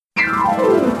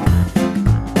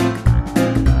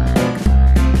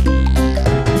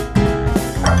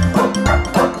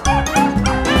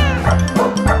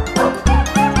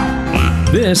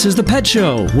This is The Pet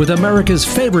Show with America's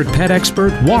favorite pet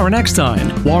expert, Warren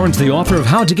Eckstein. Warren's the author of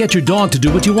How to Get Your Dog to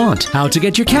Do What You Want, How to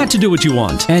Get Your Cat to Do What You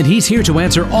Want, and he's here to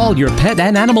answer all your pet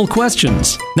and animal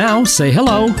questions. Now, say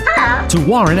hello to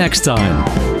Warren Eckstein.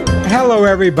 Hello,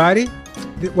 everybody.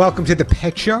 Welcome to The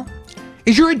Pet Show.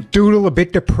 Is your doodle a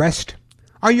bit depressed?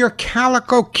 Are your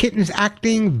calico kittens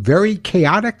acting very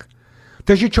chaotic?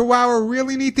 Does your chihuahua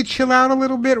really need to chill out a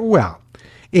little bit? Well,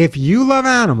 if you love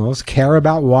animals, care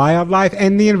about wildlife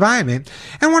and the environment,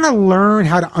 and want to learn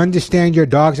how to understand your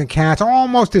dogs and cats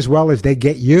almost as well as they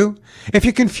get you, if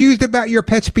you're confused about your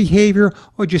pet's behavior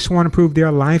or just want to improve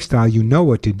their lifestyle, you know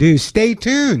what to do. Stay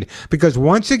tuned, because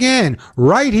once again,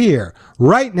 right here,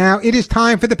 right now, it is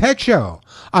time for The Pet Show,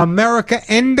 America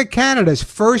and Canada's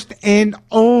first and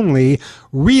only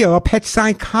real pet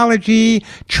psychology,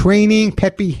 training,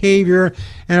 pet behavior,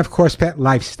 and of course, pet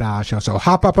lifestyle show. So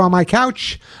hop up on my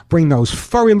couch, bring those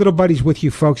furry little buddies with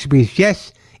you, folks, because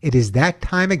yes, it is that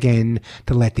time again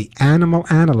to let the animal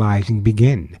analyzing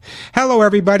begin. Hello,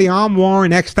 everybody. I'm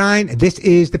Warren Eckstein. This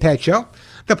is The Pet Show,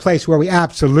 the place where we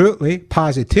absolutely,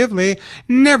 positively,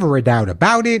 never a doubt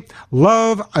about it,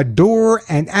 love, adore,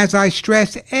 and as I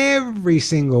stress every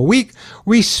single week,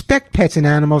 respect pets and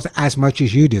animals as much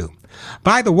as you do.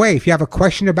 By the way, if you have a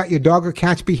question about your dog or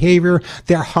cat's behavior,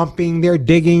 they're humping, they're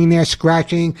digging, they're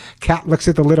scratching, cat looks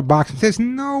at the litter box and says,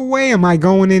 no way am I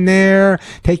going in there.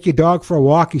 Take your dog for a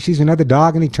walk. He sees another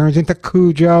dog and he turns into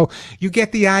Cujo. You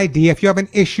get the idea. If you have an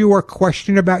issue or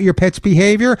question about your pet's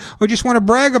behavior or just want to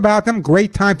brag about them,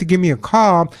 great time to give me a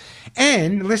call.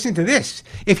 And listen to this.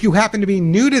 If you happen to be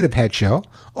new to the Pet Show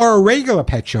or a regular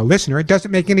Pet Show listener, it doesn't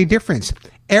make any difference.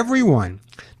 Everyone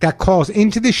that calls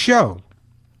into the show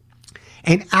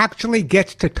and actually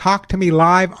gets to talk to me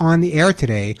live on the air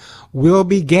today will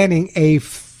be getting a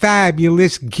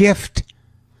fabulous gift.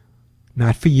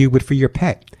 Not for you, but for your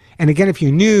pet. And again, if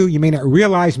you're new, you may not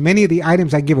realize many of the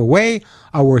items I give away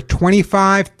are worth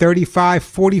 $25, $35,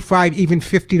 $45, even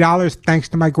 $50, thanks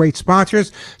to my great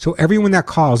sponsors. So everyone that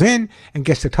calls in and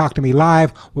gets to talk to me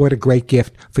live, what a great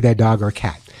gift for their dog or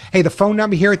cat. Hey, the phone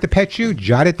number here at the Pet Show,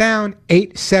 jot it down,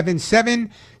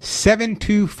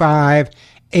 877-725-8255.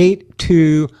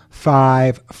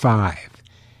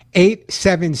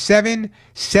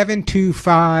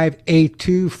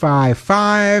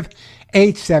 877-725-8255.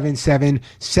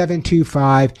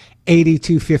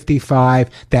 877-725-8255.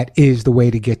 That is the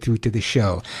way to get through to the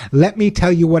show. Let me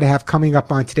tell you what I have coming up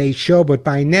on today's show, but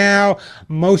by now,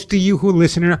 most of you who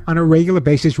listen on a regular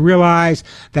basis realize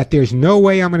that there's no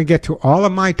way I'm going to get through all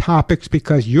of my topics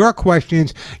because your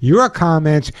questions, your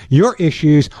comments, your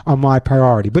issues are my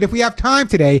priority. But if we have time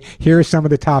today, here are some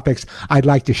of the topics I'd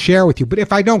like to share with you. But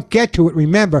if I don't get to it,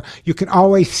 remember, you can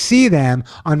always see them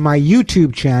on my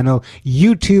YouTube channel,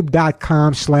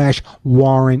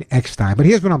 youtube.com/Warren Eckstein. But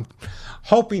here's what I'm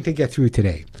hoping to get through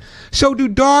today. So do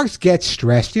dogs get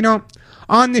stressed? You know,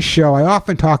 on this show, I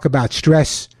often talk about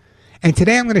stress. And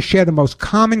today I'm going to share the most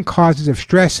common causes of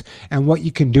stress and what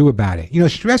you can do about it. You know,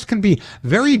 stress can be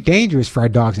very dangerous for our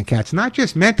dogs and cats, not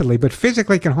just mentally, but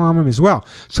physically can harm them as well.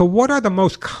 So what are the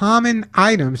most common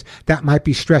items that might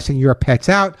be stressing your pets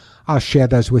out? I'll share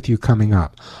those with you coming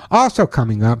up. Also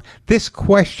coming up, this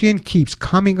question keeps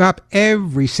coming up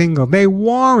every single day.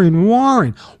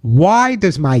 Warren, why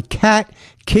does my cat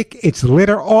kick its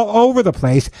litter all over the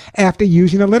place after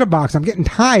using a litter box? I'm getting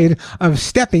tired of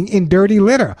stepping in dirty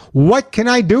litter. What can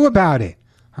I do about it?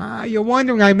 You're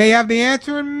wondering, I may have the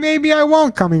answer and maybe I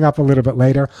won't, coming up a little bit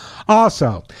later.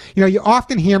 Also, you know, you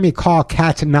often hear me call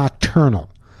cats nocturnal.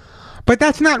 But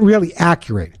that's not really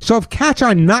accurate. So if cats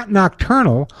are not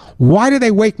nocturnal, why do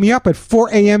they wake me up at 4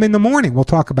 a.m. in the morning? We'll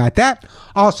talk about that.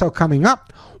 Also coming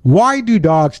up, why do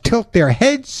dogs tilt their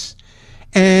heads?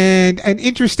 And an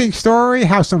interesting story,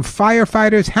 how some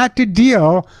firefighters had to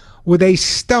deal with a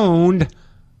stoned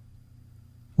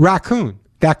raccoon.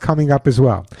 That coming up as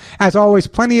well. As always,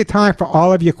 plenty of time for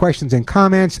all of your questions and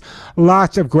comments.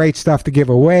 Lots of great stuff to give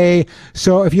away.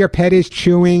 So if your pet is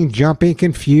chewing, jumping,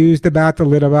 confused about the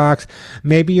litter box,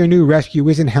 maybe your new rescue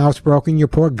isn't housebroken, your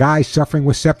poor guy's suffering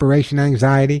with separation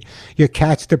anxiety, your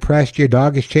cat's depressed, your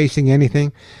dog is chasing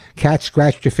anything, cat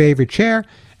scratched your favorite chair,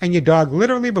 and your dog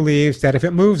literally believes that if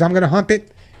it moves, I'm going to hump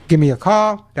it, give me a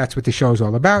call. That's what the show's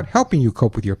all about, helping you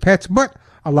cope with your pets, but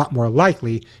a lot more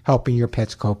likely helping your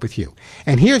pets cope with you.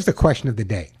 And here's the question of the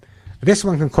day. This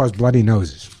one can cause bloody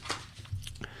noses.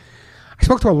 I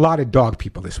spoke to a lot of dog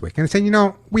people this week and I said, you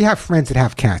know, we have friends that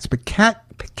have cats, but cat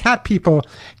cat people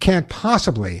can't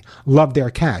possibly love their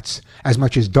cats as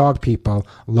much as dog people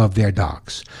love their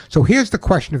dogs. So here's the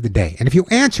question of the day. And if you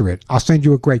answer it, I'll send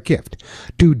you a great gift.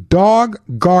 Do dog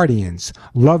guardians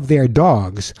love their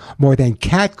dogs more than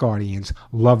cat guardians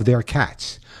love their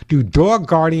cats? Do dog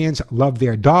guardians love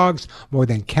their dogs more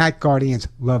than cat guardians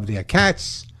love their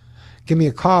cats? Give me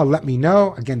a call. Let me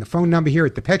know. Again, the phone number here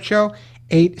at the Pet Show,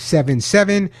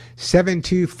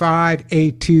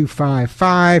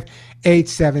 877-725-8255,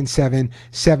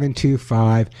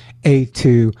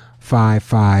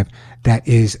 877-725-8255. That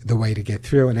is the way to get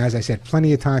through. And as I said,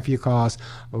 plenty of time for your calls.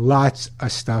 Lots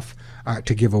of stuff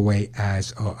to give away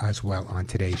as well on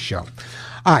today's show.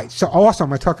 All right. So also, I'm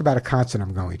going to talk about a concert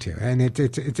I'm going to, and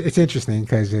it's interesting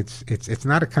because it's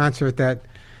not a concert that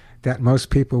most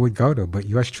people would go to, but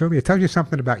yours truly, it tells you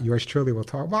something about yours truly. Well,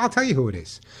 I'll tell you who it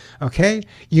is. Okay.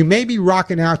 You may be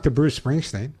rocking out to Bruce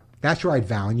Springsteen. That's right,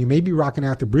 Valen. You may be rocking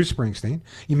out to Bruce Springsteen.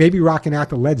 You may be rocking out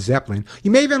to Led Zeppelin. You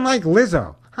may even like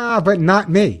Lizzo. But not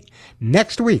me.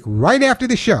 Next week, right after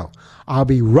the show, I'll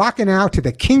be rocking out to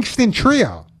the Kingston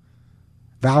Trio.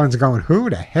 Valen's going, who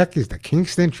the heck is the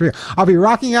Kingston Trio? I'll be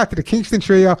rocking out to the Kingston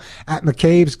Trio at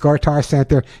McCabe's Guitar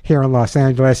Center here in Los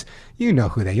Angeles. You know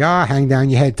who they are. Hang down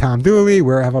your head, Tom Dooley.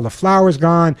 Where have all the flowers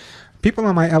gone? People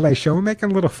on my LA show were making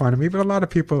a little fun of me, but a lot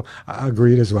of people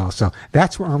agreed as well. So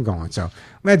that's where I'm going. So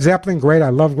Led Zeppelin, great. I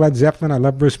love Led Zeppelin. I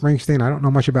love Bruce Springsteen. I don't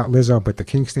know much about Lizzo, but the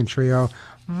Kingston Trio,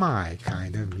 my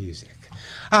kind of music.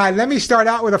 Let me start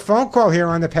out with a phone call here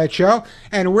on the Pet Show,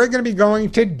 and we're going to be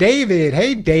going to David.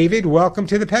 Hey, David, welcome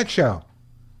to the Pet Show.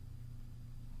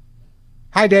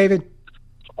 Hi, David.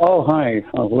 Oh, hi.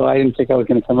 Oh, well, I didn't think I was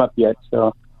going to come up yet,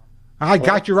 so... I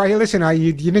got you right here. Listen,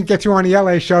 you didn't get through on the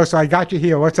LA show, so I got you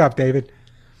here. What's up, David?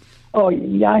 Oh,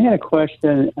 yeah, I had a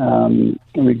question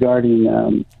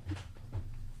regarding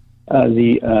I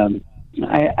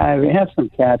have some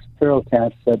cats, feral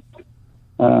cats that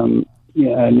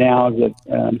now that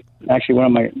actually one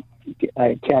of my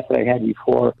cats that I had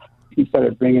before, he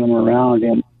started bringing them around,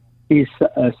 and he's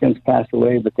since passed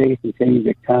away, but they continue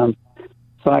to come.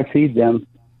 So I feed them.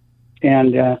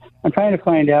 And I'm trying to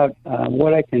find out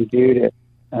what I can do to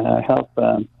help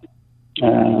them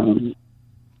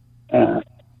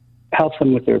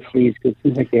with their fleas, because it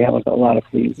seems like they have a lot of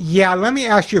fleas. Yeah, let me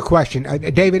ask you a question.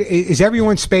 David, is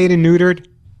everyone spayed and neutered?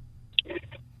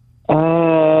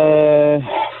 4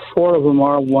 of them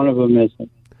are, 1 of them isn't.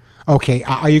 Okay,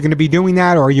 are you going to be doing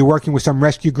that, or are you working with some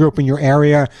rescue group in your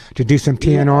area to do some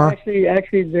TNR? Yeah,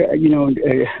 actually, let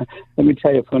me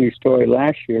tell you a funny story.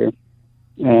 Last year,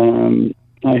 I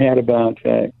had about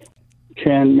 10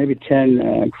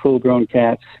 full-grown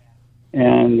cats,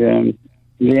 and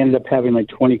they ended up having like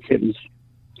 20 kittens.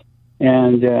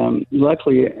 And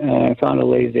luckily, I found a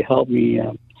lady to help me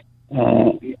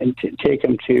and take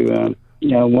them to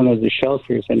one of the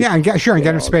shelters. And yeah, and get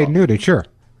them spayed and neutered, sure.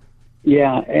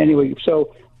 Yeah. Anyway,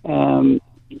 so some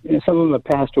of them have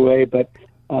passed away, but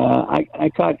I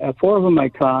caught 4 of them. I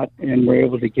caught and were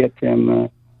able to get them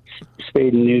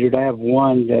spayed and neutered. I have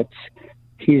one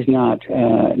he's not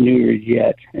neutered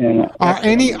yet. And are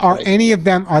any of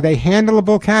them, are they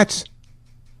handleable cats?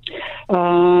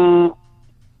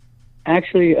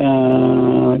 Actually,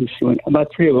 let me see,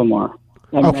 about 3 of them are.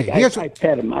 Okay, I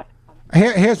pet them.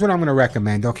 Here's what I'm going to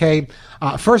recommend, okay?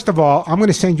 First of all, I'm going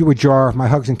to send you a jar of my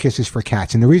Hugs and Kisses for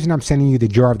cats. And the reason I'm sending you the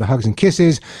jar of the Hugs and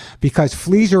Kisses, because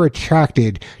fleas are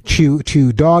attracted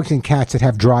to dogs and cats that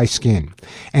have dry skin.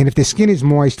 And if the skin is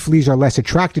moist, fleas are less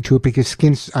attracted to it because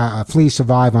fleas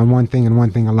survive on one thing and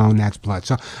one thing alone, that's blood.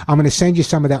 So I'm going to send you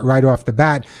some of that right off the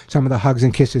bat, some of the Hugs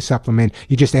and Kisses supplement.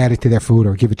 You just add it to their food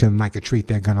or give it to them like a treat.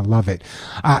 They're going to love it.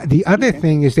 The other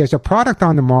thing is there's a product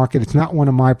on the market. It's not one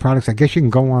of my products. I guess you can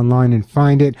go online and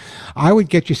find it. I would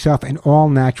get yourself an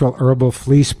all-natural herbal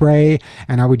flea spray,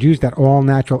 and I would use that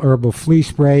all-natural herbal flea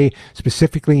spray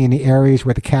specifically in the areas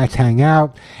where the cats hang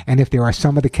out. And if there are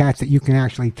some of the cats that you can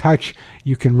actually touch,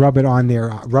 you can rub it on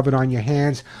your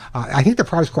hands. I think the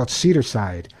product's called Cedar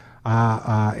Side.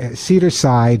 Cedar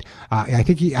Side. I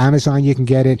think Amazon you can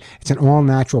get it. It's an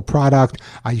all-natural product.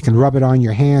 You can rub it on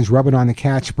your hands, rub it on the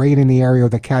cat, spray it in the area where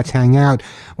the cats hang out.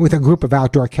 With a group of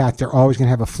outdoor cats, they're always going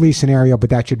to have a flea scenario, but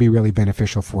that should be really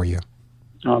beneficial for you.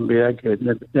 Oh, yeah, good.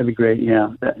 That'd be great.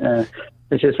 Yeah.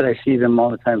 It's just that I see them all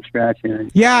the time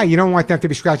scratching. Yeah, you don't want them to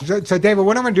be scratching. So David,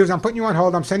 what I'm going to do is I'm putting you on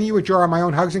hold. I'm sending you a jar of my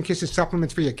own Hugs and Kisses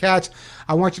supplements for your cats.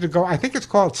 I want you to go. I think it's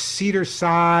called Cedar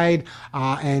Side,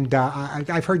 and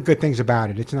I've heard good things about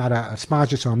it. It's not a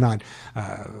sponsor, so I'm not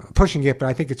pushing it, but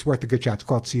I think it's worth a good shot. It's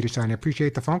called Cedar Side. I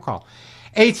appreciate the phone call.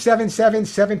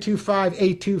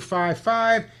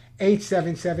 877-725-8255.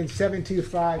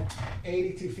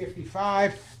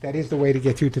 877-725-8255. That is the way to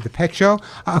get through to the Pet Show.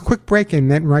 A quick break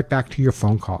and then right back to your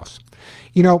phone calls.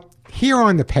 You know, here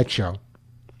on the Pet Show,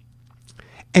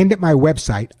 and at my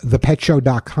website,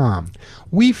 thepetshow.com.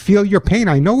 We feel your pain.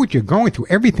 I know what you're going through.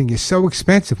 Everything is so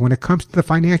expensive when it comes to the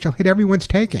financial hit everyone's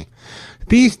taking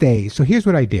these days. So here's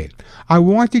what I did. I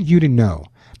wanted you to know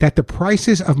that the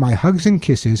prices of my Hugs and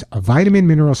Kisses, a vitamin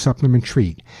mineral supplement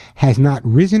treat, has not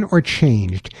risen or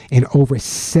changed in over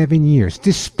 7 years,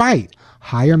 despite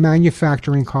higher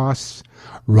manufacturing costs,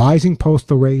 rising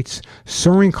postal rates,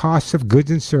 soaring costs of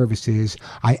goods and services.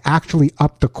 I actually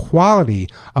upped the quality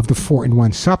of the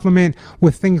 4-in-1 supplement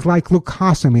with things like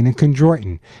glucosamine and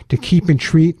chondroitin to keep and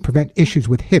prevent issues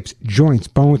with hips, joints,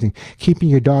 bones, and keeping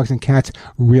your dogs and cats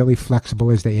really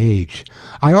flexible as they age.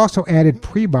 I also added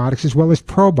prebiotics as well as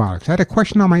probiotics. I had a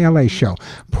question on my LA show.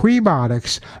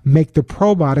 Prebiotics make the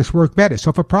probiotics work better.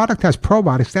 So if a product has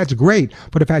probiotics, that's great.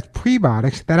 But if it has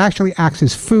prebiotics, that actually acts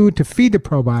as food to feed the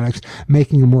probiotics,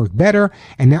 making them work better,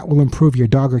 and that will improve your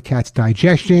dog or cat's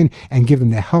digestion and give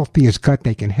them the healthiest gut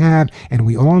they can have. And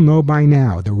we all know by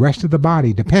now the rest of the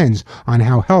body depends on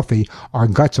how healthy our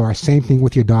guts are. Same thing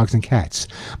with your dogs and cats.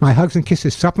 My Hugs and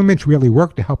Kisses supplements really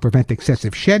work to help prevent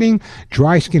excessive shedding,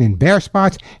 dry skin and bare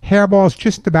spots. Hairballs,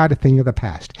 just about a thing of the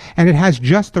past. And it has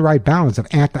just the right balance of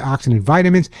antioxidant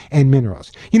vitamins and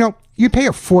minerals. You know, you pay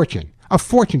a fortune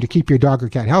to keep your dog or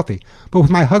cat healthy. But with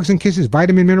my Hugs and Kisses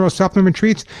vitamin mineral supplement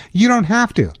treats, you don't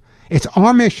have to. It's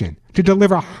our mission to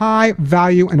deliver high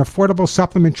value and affordable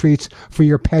supplement treats for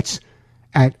your pets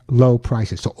at low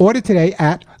prices. So order today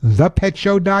at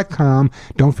thepetshow.com.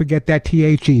 Don't forget that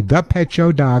THE,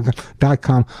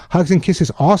 thepetshow.com. Hugs and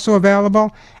Kisses also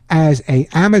available as a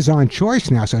Amazon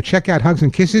choice now. So check out Hugs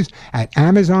and Kisses at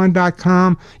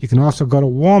Amazon.com. You can also go to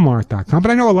Walmart.com. But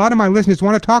I know a lot of my listeners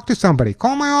want to talk to somebody.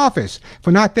 Call my office. If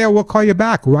we're not there, we'll call you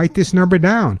back. Write this number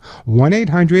down.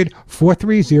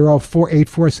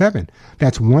 1-800-430-4847.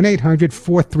 That's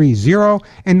 1-800-430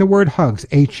 and the word HUGS,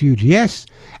 HUGS.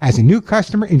 As a new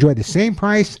customer, enjoy the same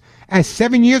price as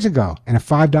 7 years ago and a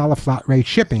 $5 flat rate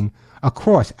shipping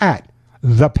across at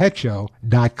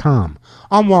thepetshow.com.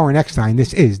 I'm Warren Eckstein.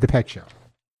 This is The Pet Show.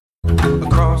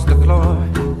 Across the floor,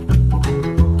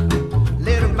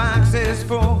 little boxes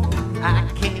full.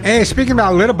 Hey, speaking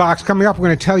about litter box, coming up, we're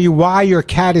going to tell you why your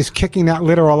cat is kicking that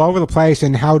litter all over the place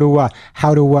and how to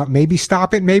maybe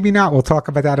stop it, maybe not. We'll talk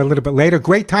about that a little bit later.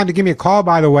 Great time to give me a call,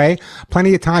 by the way.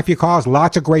 Plenty of time for your calls.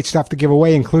 Lots of great stuff to give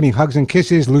away, including Hugs and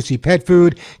Kisses, Lucy Pet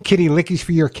Food, Kitty Lickies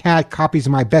for your cat, copies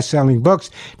of my best-selling books,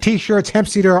 T-shirts, hemp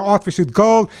seed oil, Office with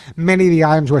Gold. Many of the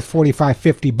items worth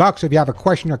 $45-50. So if you have a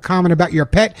question or comment about your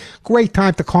pet, great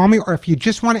time to call me. Or if you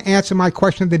just want to answer my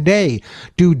question of the day,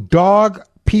 do dog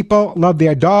people love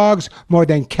their dogs more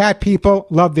than cat people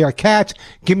love their cats?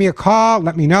 Give me a call.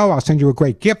 Let me know. I'll send you a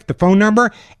great gift. The phone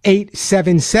number,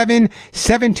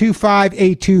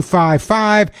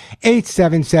 877-725-8255,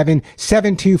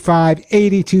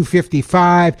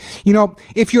 877-725-8255. You know,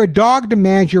 if your dog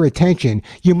demands your attention,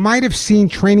 you might have seen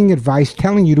training advice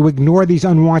telling you to ignore these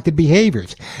unwanted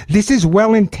behaviors. This is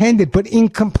well-intended but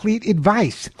incomplete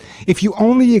advice. If you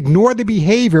only ignore the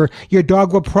behavior, your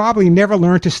dog will probably never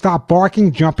learn to stop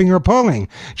barking, jumping, or pulling.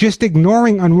 Just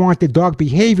ignoring unwanted dog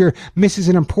behavior misses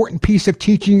an important piece of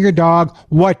teaching your dog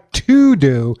what to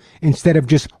do instead of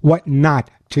just what not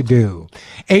to do.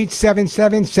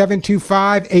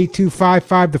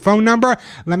 877-725-8255, the phone number.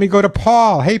 Let me go to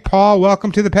Paul. Hey, Paul,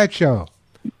 welcome to the Pet Show.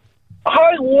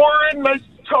 Hi, Warren. Nice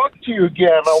to talk to you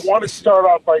again. I want to start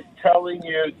off by telling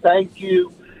you thank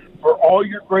you for all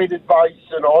your great advice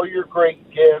and all your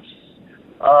great gifts.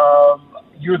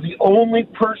 You're the only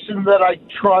person that I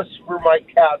trust for my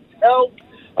cat's health.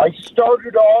 I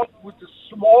started off with a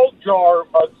small jar of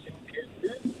Hugs and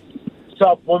Kisses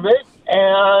supplement,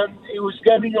 and it was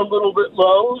getting a little bit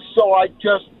low, so I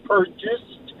just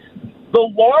purchased the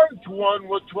large one,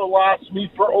 which will last me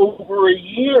for over a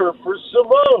year for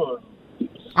Simone.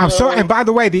 And by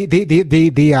the way,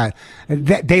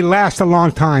 they last a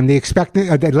long time. They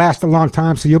last a long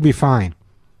time, so you'll be fine.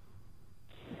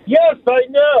 Yes, I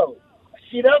know.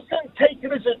 She doesn't take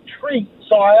it as a treat,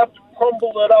 so I have to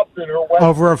crumble it up in her way.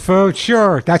 Over a food,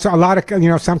 sure. That's a lot of,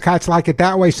 some cats like it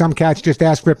that way. Some cats just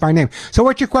ask for it by name. So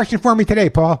what's your question for me today,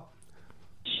 Paul?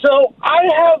 So I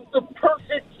have the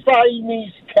perfect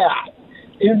Siamese cat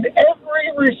in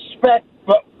every respect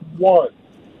but one.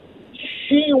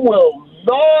 She will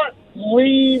not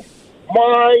leave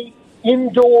my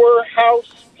indoor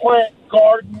house plant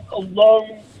garden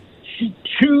alone. She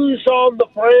chews on the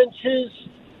branches,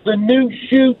 the new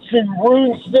shoots, and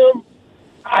ruins them.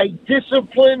 I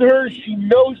discipline her. She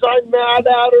knows I'm mad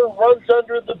at her, runs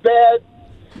under the bed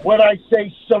when I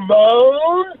say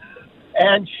Simone,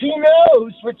 and she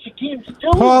knows, but she keeps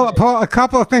doing it. Paul, a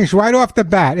couple of things right off the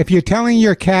bat. If you're telling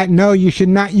your cat no, you should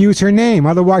not use her name.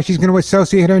 Otherwise, she's going to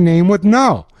associate her name with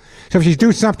no. So if she's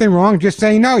doing something wrong, just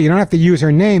say no. You don't have to use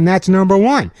her name. That's number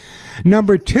one.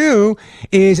 Number two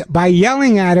is by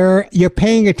yelling at her, you're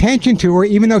paying attention to her.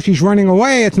 Even though she's running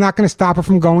away, it's not going to stop her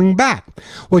from going back.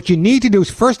 What you need to do is,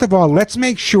 first of all, let's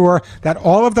make sure that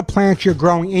all of the plants you're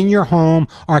growing in your home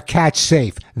are cat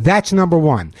safe. That's number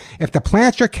one. If the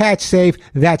plants are cat safe,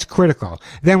 that's critical.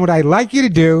 Then what I'd like you to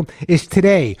do is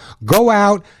today, go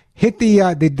out, hit the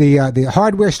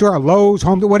hardware store, Lowe's,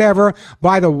 Home, whatever,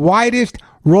 buy the widest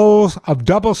rolls of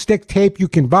double stick tape you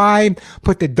can buy.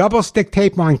 Put the double stick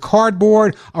tape on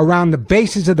cardboard around the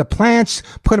bases of the plants.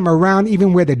 Put them around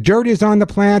even where the dirt is on the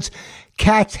plants.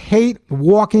 Cats hate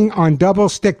walking on double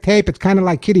stick tape. It's kind of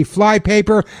like kitty fly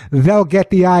paper. They'll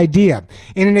get the idea.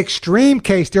 In an extreme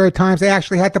case, there are times they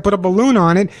actually had to put a balloon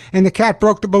on it, and the cat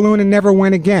broke the balloon and never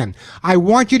went again. I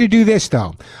want you to do this,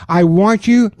 though. I want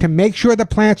you to make sure the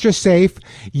plants are safe,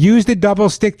 use the double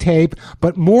stick tape,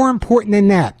 but more important than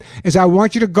that is I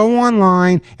want you to go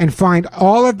online and find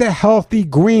all of the healthy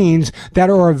greens that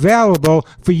are available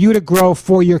for you to grow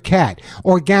for your cat.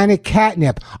 Organic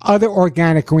catnip, other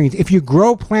organic greens. If you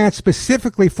grow plants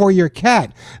specifically for your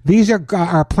cat, these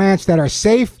are plants that are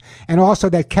safe and also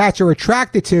that cats are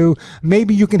attracted to.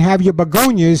 Maybe you can have your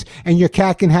begonias and your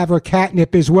cat can have her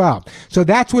catnip as well. So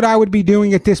that's what I would be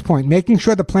doing at this point, making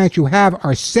sure the plants you have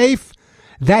are safe.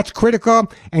 That's critical.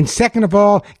 And second of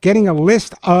all, getting a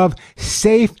list of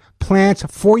safe plants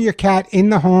for your cat in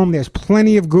the home. There's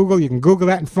plenty of Google. You can Google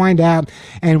that and find out.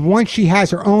 And once she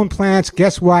has her own plants,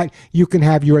 guess what? You can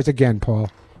have yours again, Paul.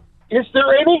 Is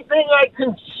there anything I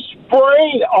can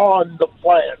spray on the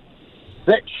plant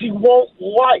that she won't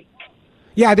like?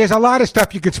 Yeah, there's a lot of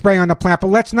stuff you could spray on the plant, but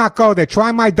let's not go there.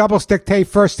 Try my double stick tape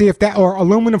first, see if that, or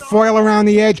aluminum foil around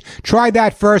the edge. Try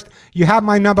that first. You have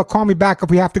my number. Call me back if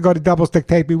we have to go to double stick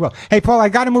tape. We will. Hey, Paul, I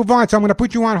got to move on, so I'm going to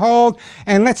put you on hold,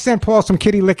 and let's send Paul some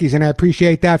kitty lickies, and I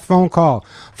appreciate that phone call.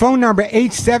 Phone number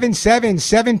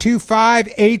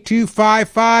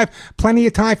 877-725-8255. Plenty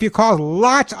of time for your calls.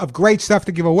 Lots of great stuff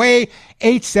to give away.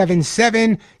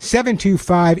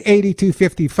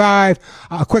 877-725-8255.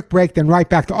 A quick break, then right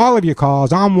back to all of your calls.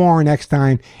 I'm Warren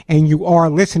Eckstein, and you are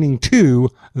listening to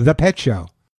The Pet Show.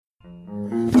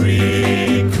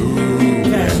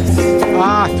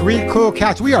 Three cool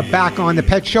cats. We are back on The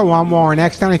Pet Show. I'm Warren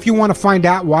Eckstein. If you want to find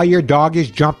out why your dog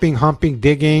is jumping, humping,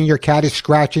 digging, your cat is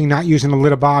scratching, not using a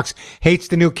litter box, hates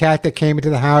the new cat that came into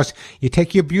the house, you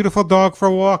take your beautiful dog for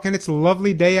a walk, and it's a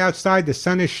lovely day outside. The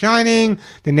sun is shining.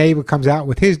 The neighbor comes out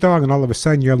with his dog, and all of a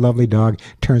sudden your lovely dog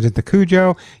turns into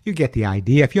Cujo. You get the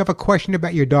idea. If you have a question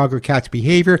about your dog or cat's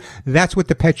behavior, that's what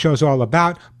The Pet Show is all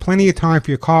about. Plenty of time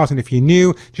for your calls. And if you're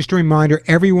new, just a reminder,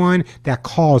 everyone that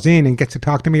calls in and gets to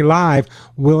talk to me live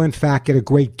will in fact get a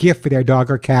great gift for their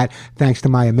dog or cat thanks to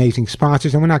my amazing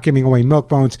sponsors. And we're not giving away milk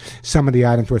bones. Some of the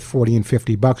items worth $40 and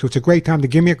 $50. So it's a great time to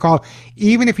give me a call,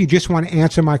 even if you just want to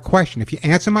answer my question. If you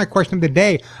answer my question of the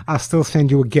day, I'll still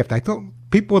send you a gift. I thought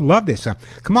people would love this.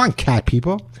 Come on, cat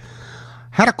people.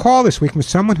 Had a call this week from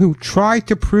someone who tried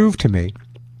to prove to me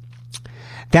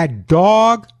that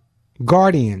dog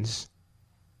guardians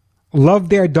love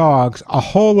their dogs a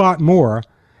whole lot more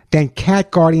than cat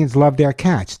guardians love their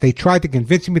cats. They tried to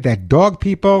convince me that dog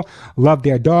people love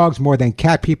their dogs more than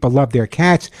cat people love their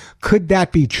cats. Could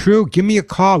that be true? Give me a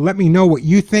call. Let me know what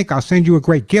you think. I'll send you a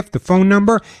great gift. The phone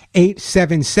number,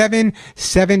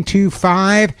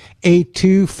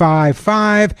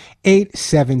 877-725-8255,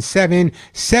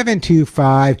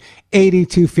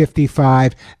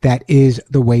 877-725-8255. That is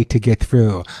the way to get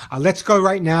through. Let's go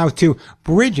right now to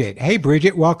Bridget. Hey,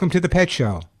 Bridget, welcome to The Pet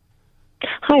Show.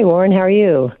 Hi, Warren. How are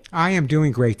you? I am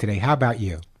doing great today. How about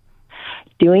you?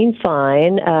 Doing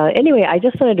fine. Anyway, I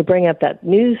just wanted to bring up that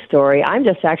news story. I'm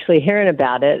just actually hearing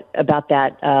about it, about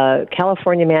that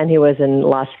California man who was in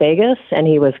Las Vegas, and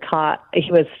he was caught.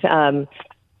 He was the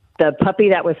puppy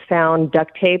that was found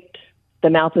duct taped. The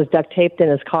mouth was duct taped in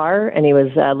his car, and he was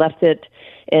left it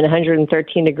in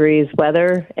 113 degrees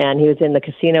weather, and he was in the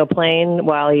casino plane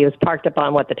while he was parked up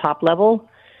on, the top level?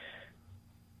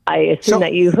 I assume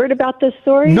that you heard about this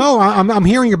story? No, I'm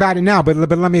hearing about it now, but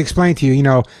let me explain to you. You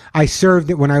know, I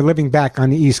served when I was living back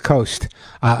on the East Coast.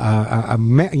 I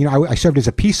served as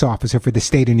a peace officer for the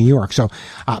state of New York. So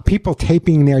people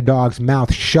taping their dog's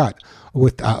mouth shut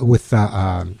with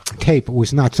tape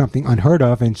was not something unheard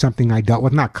of and something I dealt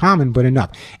with. Not common, but enough.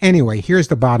 Anyway, here's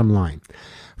the bottom line.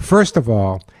 First of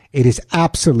all, it is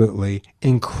absolutely,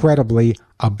 incredibly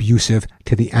abusive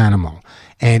to the animal.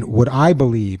 And what I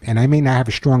believe, and I may not have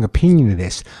a strong opinion of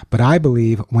this, but I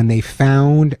believe when they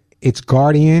found its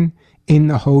guardian in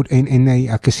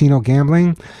the casino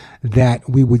gambling, that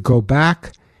we would go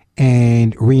back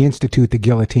and reinstitute the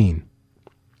guillotine.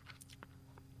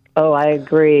 Oh, I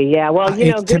agree. Yeah. Well,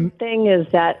 good thing is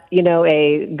that,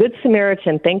 a good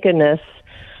Samaritan, thank goodness,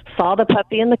 saw the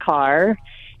puppy in the car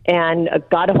and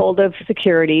got a hold of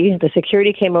security. The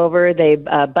security came over. They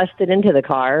busted into the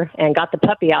car and got the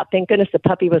puppy out. Thank goodness the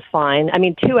puppy was fine. I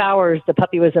mean, 2 hours the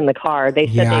puppy was in the car. They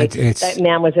said that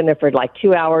man was in there for like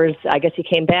 2 hours. I guess he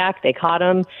came back. They caught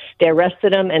him. They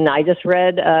arrested him. And I just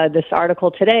read this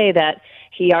article today that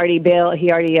he already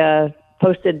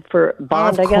posted for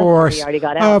bond, I guess. He already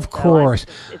got out. Of course.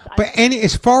 But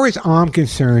as far as I'm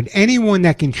concerned, anyone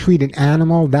that can treat an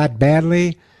animal that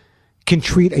badly can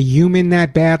treat a human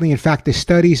that badly. In fact, the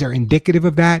studies are indicative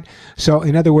of that. So,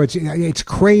 in other words, it's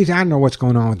crazy. I don't know what's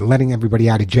going on with letting everybody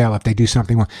out of jail if they do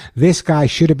something wrong. This guy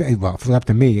should have been, well, if it was up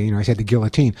to me, I said the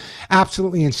guillotine.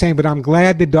 Absolutely insane. But I'm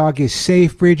glad the dog is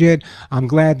safe, Bridget. I'm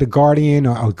glad the guardian,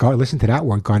 listen to that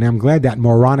word, guardian. I'm glad that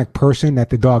moronic person that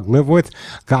the dog lived with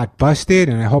got busted,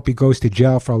 and I hope he goes to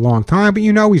jail for a long time. But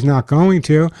he's not going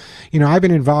to. I've been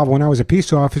involved when I was a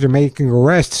peace officer making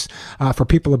arrests for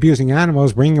people abusing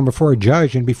animals, bringing them before a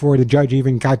judge, and before the judge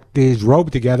even got his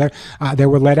robe together, they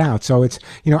were let out. So it's,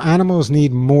 animals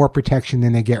need more protection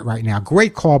than they get right now.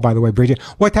 Great call, by the way, Bridget.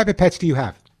 What type of pets do you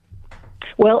have?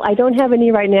 Well, I don't have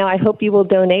any right now. I hope you will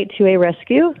donate to a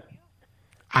rescue.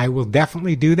 I will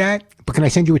definitely do that. But can I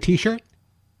send you a T-shirt?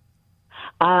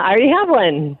 I already have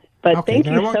one. But okay, thank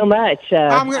you so much.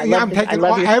 I'm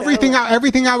taking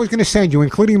everything I was going to send you,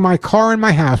 including my car and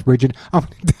my house, Bridget. I'm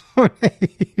going to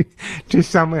donate to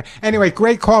somewhere. Anyway,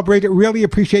 great call, Bridget. Really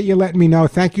appreciate you letting me know.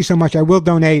 Thank you so much. I will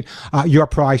donate your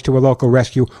prize to a local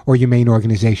rescue or humane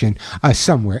organization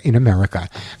somewhere in America.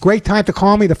 Great time to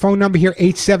call me. The phone number here,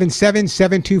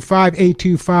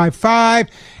 877-725-8255,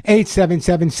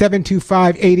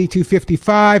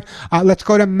 877-725-8255. Let's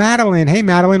go to Madeline. Hey,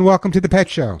 Madeline, welcome to the Pet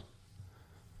Show.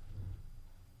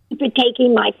 For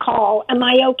taking my call. Am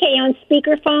I okay on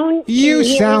speakerphone? You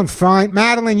sound fine,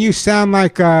 Madeline. You sound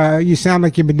like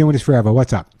you've been doing this forever.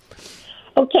 What's up?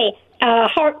 Okay,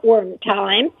 heartworm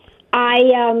time.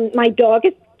 My dog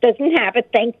doesn't have it,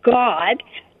 thank God,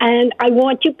 and I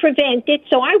want to prevent it.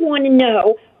 So I want to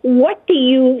know, what do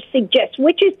you suggest?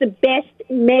 Which is the best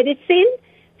medicine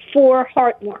for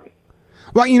heartworm?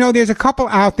 Well, there's a couple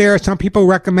out there. Some people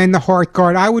recommend the Heart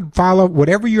Guard. I would follow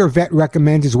whatever your vet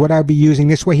recommends is what I'd be using.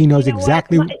 This way he knows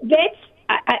exactly. Vets,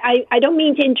 I don't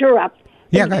mean to interrupt.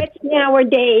 Yeah, vets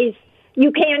nowadays,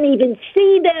 you can't even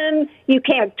see them. You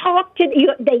can't talk to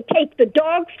them. They take the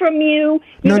dog from you.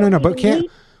 No.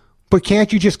 But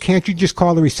can't you just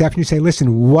call the reception and say,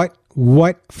 listen, what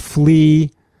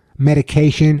flea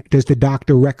medication does the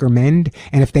doctor recommend?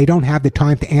 And if they don't have the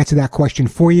time to answer that question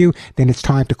for you, then it's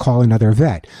time to call another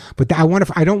vet. But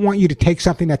I don't want you to take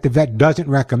something that the vet doesn't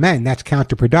recommend. That's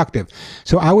counterproductive.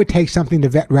 So I would take something the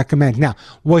vet recommends. Now,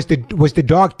 was the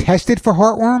dog tested for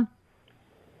heartworm?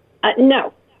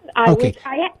 No. Okay.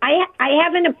 I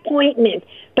have an appointment,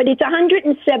 but it's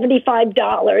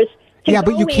 $175. Yeah,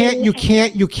 but you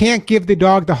can't give the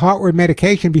dog the heartworm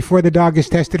medication before the dog is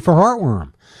tested for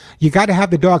heartworm. You got to have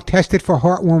the dog tested for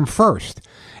heartworm first.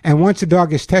 And once the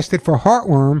dog is tested for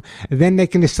heartworm, then they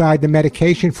can decide the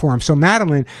medication for him. So,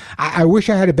 Madeline, I wish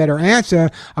I had a better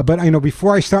answer, but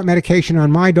before I start medication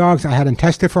on my dogs, I had them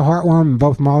tested for heartworm.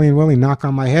 Both Molly and Willie, knock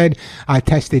on my head, I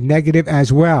tested negative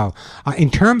as well.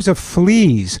 In terms of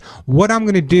fleas, what I'm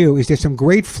going to do is there's some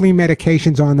great flea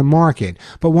medications on the market,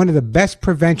 but one of the best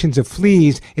preventions of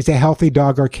fleas is a healthy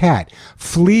dog or cat.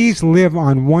 Fleas live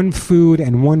on one food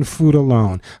and one food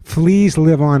alone. Fleas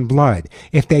live on blood.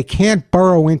 If they can't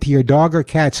burrow into your dog or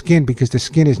cat skin because the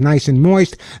skin is nice and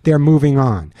moist, they're moving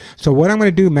on. So what I'm going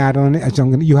to do, Madeline, is I'm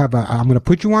going to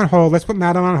put you on hold. Let's put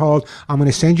Madeline on hold. I'm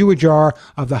going to send you a jar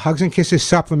of the Hugs and Kisses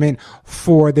supplement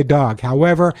for the dog.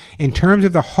 However, in terms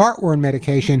of the heartworm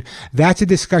medication, that's a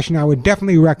discussion I would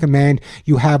definitely recommend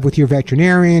you have with your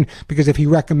veterinarian, because if he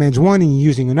recommends one and you're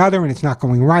using another and it's not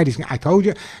going right, I told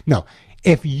you. No.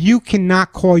 If you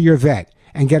cannot call your vet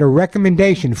and get a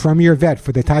recommendation from your vet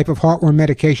for the type of heartworm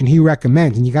medication he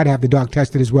recommends, and you got to have the dog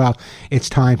tested as well, it's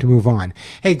time to move on.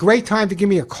 Hey, great time to give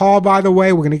me a call, by the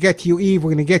way. We're going to get to you, Eve. We're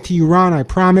going to get to you, Ron, I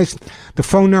promise. The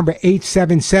phone number,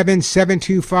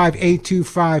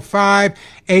 877-725-8255,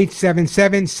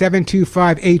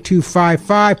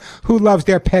 877-725-8255. Who loves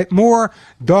their pet more,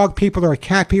 dog people or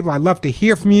cat people? I'd love to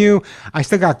hear from you. I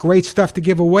still got great stuff to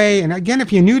give away. And again,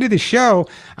 if you're new to the show,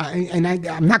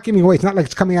 I'm not giving away, it's not like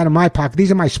it's coming out of my pocket.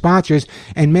 These are my sponsors,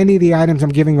 and many of the items I'm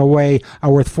giving away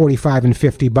are worth $45 and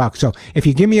 $50. So if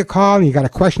you give me a call and you got a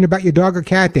question about your dog or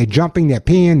cat, they're jumping, they're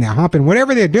peeing, they're humping,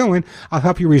 whatever they're doing, I'll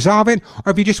help you resolve it.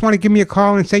 Or if you just want to give me a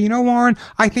call and say, you know, Warren,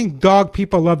 I think dog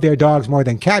people love their dogs more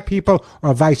than cat people,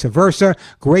 or vice versa,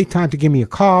 great time to give me a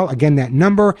call. Again, that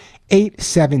number,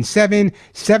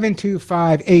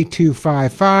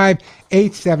 877-725-8255,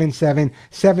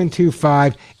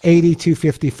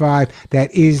 877-725-8255.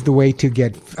 That is the way to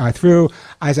get through.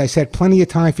 As I said, plenty of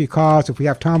time for your calls. If we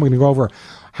have time, we're going to go over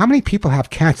how many people have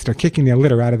cats that are kicking their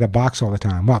litter out of their box all the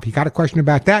time. Well, if you got a question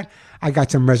about that, I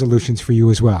got some resolutions for you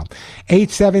as well.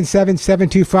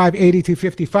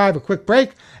 877-725-8255. A quick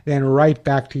break, then right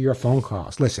back to your phone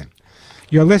calls. Listen,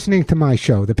 you're listening to my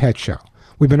show, The Pet Show.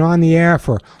 We've been on the air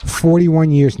for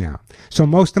 41 years now. So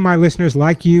most of my listeners,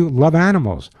 like you, love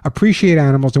animals, appreciate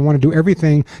animals, and want to do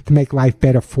everything to make life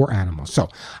better for animals. So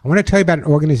I want to tell you about an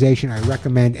organization I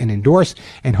recommend and endorse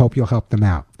and hope you'll help them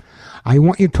out. I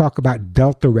want you to talk about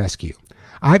Delta Rescue.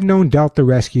 I've known Delta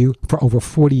Rescue for over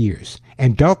 40 years,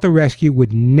 and Delta Rescue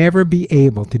would never be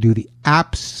able to do the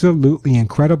absolutely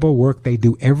incredible work they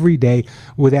do every day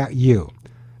without you.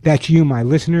 That's you, my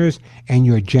listeners, and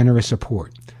your generous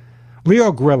support.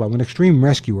 Leo Grillo, an extreme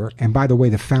rescuer, and by the way,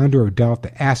 the founder of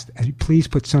Delta, asked that you please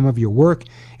put some of your work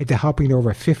into helping the over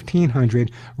 1,500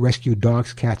 rescue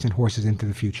dogs, cats, and horses into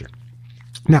the future.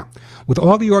 Now, with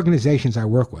all the organizations I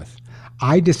work with,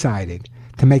 I decided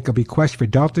to make a bequest for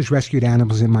Delta's rescued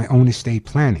animals in my own estate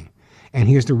planning. And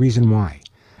here's the reason why.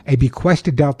 A bequest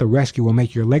to Delta Rescue will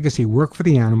make your legacy work for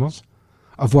the animals,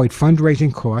 avoid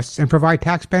fundraising costs, and provide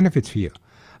tax benefits for you.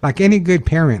 Like any good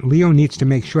parent, Leo needs to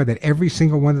make sure that every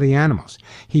single one of the animals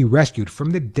he rescued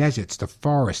from the deserts, the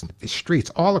forests, the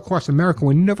streets, all across America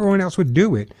when no one else would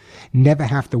do it, never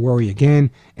have to worry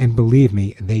again, and believe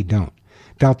me, they don't.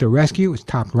 Delta Rescue is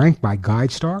top ranked by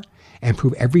GuideStar and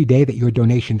prove every day that your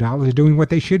donation dollars are doing what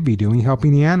they should be doing,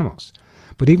 helping the animals.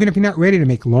 But even if you're not ready to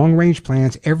make long-range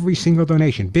plans, every single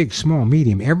donation, big, small,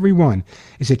 medium, every one,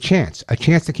 is a chance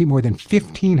to keep more than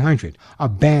 1,500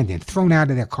 abandoned, thrown out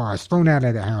of their cars, thrown out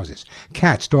of their houses,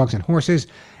 cats, dogs, and horses,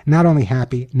 not only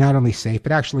happy, not only safe,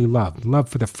 but actually loved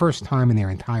for the first time in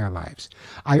their entire lives.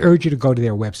 I urge you to go to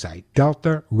their website,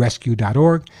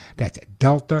 deltarescue.org. That's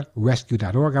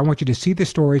deltarescue.org. I want you to see the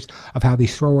stories of how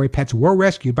these throwaway pets were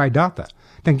rescued by Delta.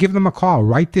 Then give them a call.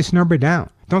 Write this number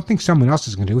down. Don't think someone else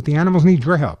is going to do it. The animals need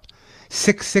your help.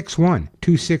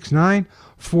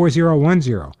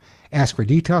 661-269-4010. Ask for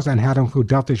details on how to include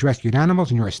Delta's rescued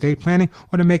animals in your estate planning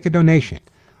or to make a donation.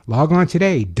 Log on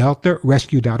today,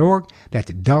 deltarescue.org.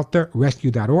 That's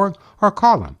deltarescue.org, or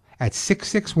call them at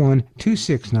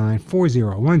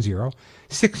 661-269-4010,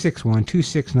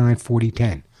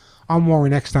 661-269-4010. I'm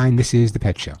Warren Eckstein. This is The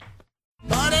Pet Show.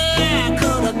 But I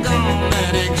could have gone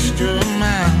that extra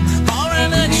mile for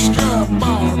an extra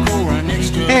ball, for an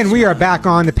extra. And we are back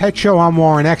on The Pet Show. I'm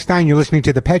Warren Eckstein. You're listening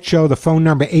to The Pet Show. The phone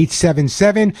number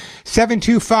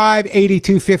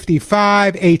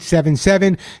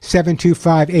 877-725-8255,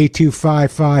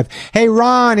 877-725-8255. Hey,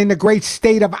 Ron, in the great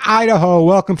state of Idaho,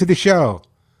 welcome to the show.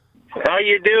 How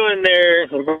you doing there?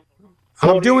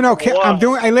 I'm doing okay.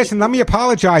 Hey, listen, let me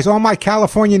apologize. All my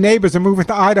California neighbors are moving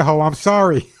to Idaho. I'm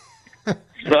sorry.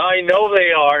 I know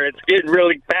they are. It's getting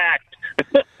really packed.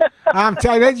 I'm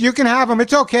telling you, you can have them.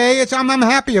 It's okay. I'm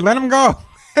happy. Let them go.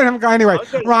 Let them go. Anyway,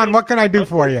 Ron, what can I do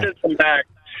for you? I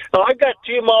got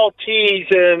two Maltese,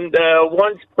 and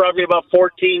one's probably about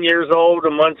 14 years old,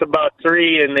 and one's about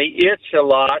 3, and they itch a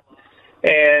lot.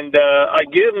 And I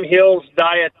give them Hill's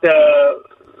Diet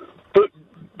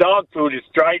dog food. It's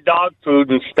dry dog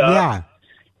food and stuff. Yeah.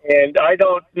 And I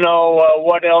don't know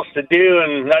what else to do,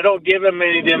 and I don't give them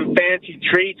any of them fancy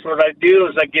treats. What I do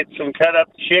is I get some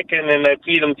cut-up chicken, and I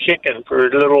feed them chicken for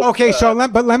a little... Okay,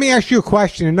 but let me ask you a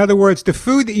question. In other words, the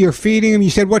food that you're feeding them,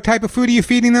 you said what type of food are you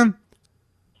feeding them?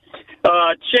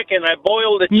 Chicken. I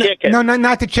boil the chicken. No,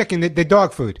 not the chicken, the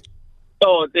dog food.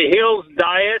 Oh, the Hill's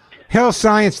Diet? Hill's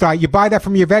Science Diet. You buy that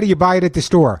from your vet or you buy it at the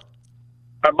store?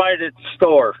 I buy it at the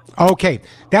store. Okay.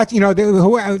 That's,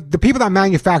 the people that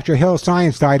manufacture Hill's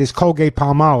Science Diet is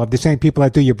Colgate-Palmolive, the same people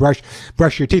that do your brush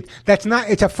your teeth.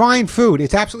 It's a fine food.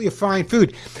 It's absolutely a fine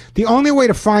food. The only way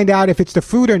to find out if it's the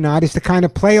food or not is to kind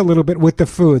of play a little bit with the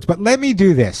foods. But let me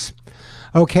do this.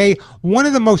 Okay, one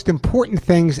of the most important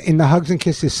things in the Hugs and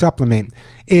Kisses supplement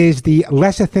is the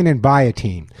lecithin and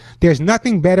biotin. There's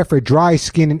nothing better for dry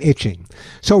skin and itching.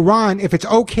 So, Ron, if it's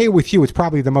okay with you, it's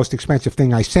probably the most expensive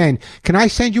thing I send. Can I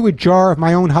send you a jar of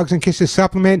my own Hugs and Kisses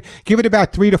supplement? Give it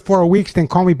about 3 to 4 weeks, then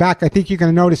call me back. I think you're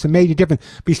going to notice a major difference.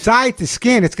 Besides the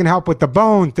skin, it's going to help with the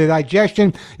bones, the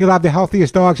digestion. You'll have the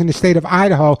healthiest dogs in the state of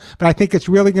Idaho. But I think it's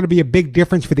really going to be a big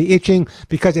difference for the itching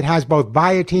because it has both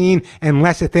biotin and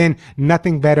lecithin.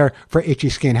 Nothing better for itchy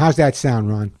skin. How's that sound,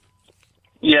 Ron?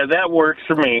 Yeah, that works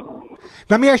for me.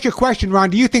 Let me ask you a question, Ron.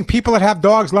 Do you think people that have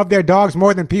dogs love their dogs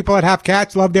more than people that have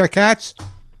cats love their cats?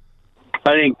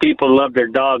 I think people love their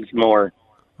dogs more.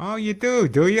 Oh, you do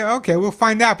you? Okay, we'll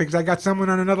find out because I got someone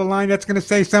on another line that's going to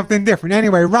say something different.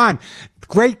 Anyway, Ron,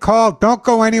 great call. Don't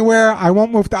go anywhere. I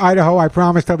won't move to Idaho, I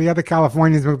promise, till the other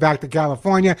Californians move back to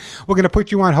California. We're going to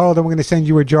put you on hold, and we're going to send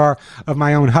you a jar of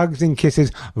my own Hugs and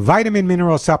Kisses vitamin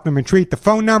mineral supplement treat. The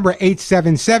phone number,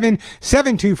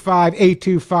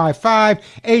 877-725-8255,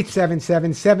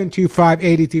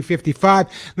 877-725-8255.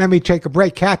 Let me take a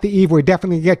break. Kathy, Eve, we'll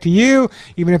definitely get to you.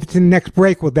 Even if it's in the next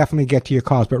break, we'll definitely get to your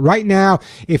calls. But right now,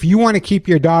 if you want to keep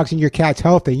your dogs and your cats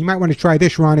healthy, you might want to try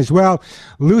this, Ron, as well.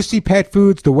 Lucy Pet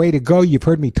Food's the way to go. You've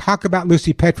heard me talk about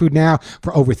Lucy Pet Food now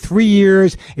for over 3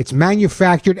 years. It's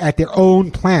manufactured at their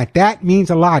own plant. That means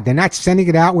a lot. They're not sending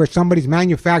it out where somebody's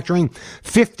manufacturing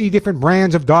 50 different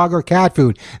brands of dog or cat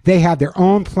food. They have their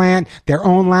own plant, their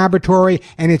own laboratory,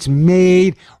 and it's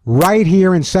made right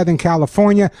here in Southern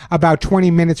California, about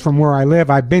 20 minutes from where I live.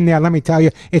 I've been there. Let me tell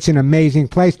you, it's an amazing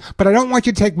place. But I don't want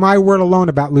you to take my word alone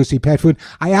about Lucy Pet Food.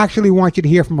 I actually want you to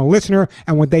hear from a listener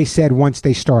and what they said once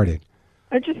they started.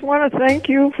 I just want to thank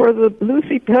you for the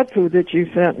Lucy Pet Food that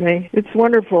you sent me. It's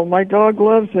wonderful. My dog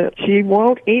loves it. She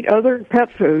won't eat other pet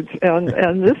foods, and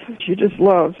this she just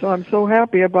loves. So I'm so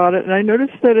happy about it. And I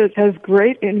noticed that it has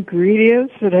great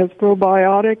ingredients. It has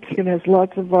probiotics and has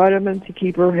lots of vitamins to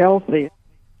keep her healthy.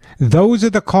 Those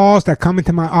are the calls that come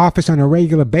into my office on a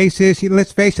regular basis.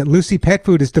 Let's face it, Lucy Pet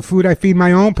Food is the food I feed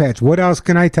my own pets. What else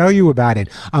can I tell you about it?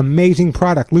 Amazing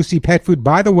product. Lucy Pet Food,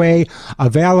 by the way,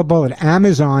 available at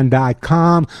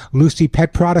Amazon.com. Lucy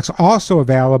Pet products also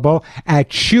available at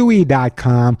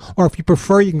Chewy.com. Or if you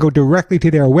prefer, you can go directly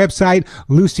to their website,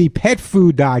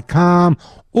 LucyPetFood.com,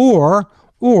 or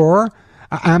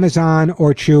Amazon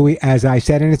or Chewy, as I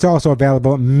said, and it's also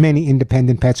available at many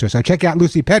independent pet stores. So check out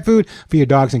Lucy Pet Food for your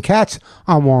dogs and cats.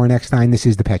 I'm Warren Eckstein. This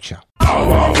is The Pet Show.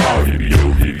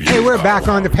 Hey, we're back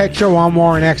on The Pet Show. I'm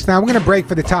Warren Eckstein. We're going to break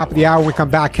for the top of the hour. When we come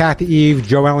back, Kathy, Eve,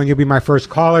 Joelle, and you'll be my first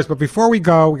callers. But before we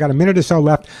go, we got a minute or so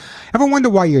left. Ever wonder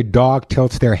why your dog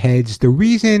tilts their heads? The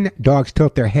reason dogs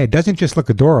tilt their head doesn't just look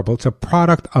adorable. It's a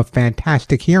product of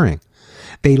fantastic hearing.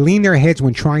 They lean their heads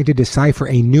when trying to decipher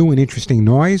a new and interesting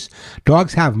noise.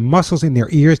 Dogs have muscles in their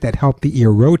ears that help the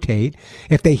ear rotate.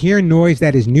 If they hear noise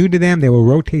that is new to them, they will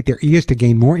rotate their ears to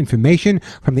gain more information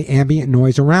from the ambient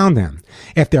noise around them.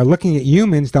 If they're looking at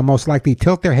humans, they'll most likely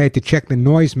tilt their head to check the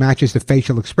noise matches the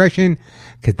facial expression,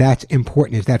 because that's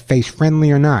important. Is that face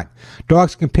friendly or not?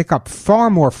 Dogs can pick up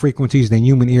far more frequencies than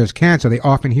human ears can, so they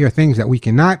often hear things that we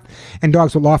cannot. And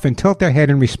dogs will often tilt their head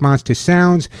in response to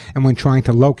sounds and when trying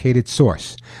to locate its source.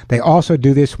 They also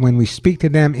do this when we speak to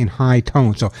them in high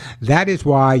tones. So that is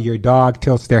why your dog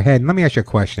tilts their head. And let me ask you a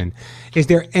question. Is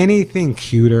there anything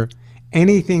cuter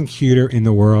in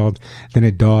the world than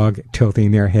a dog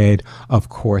tilting their head? Of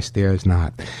course there's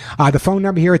not. The phone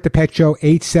number here at the Pet Show,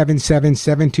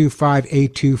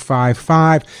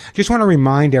 877-725-8255. Just want to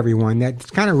remind everyone that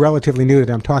it's kind of relatively new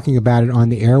that I'm talking about it on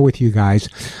the air with you guys.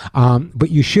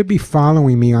 But you should be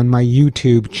following me on my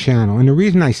YouTube channel. And the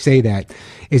reason I say that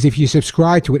is if you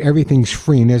subscribe to it, everything's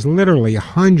free. And there's literally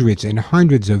hundreds and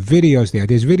hundreds of videos there.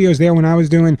 There's videos there when I was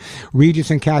doing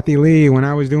Regis and Kathy Lee, when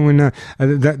I was doing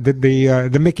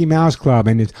the Mickey Mouse Club,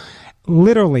 and it's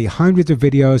literally hundreds of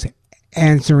videos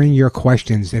answering your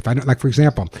questions. If I don't, like, for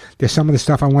example, there's some of the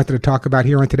stuff I wanted to talk about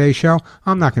here on today's show.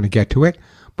 I'm not going to get to it,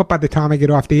 but by the time I get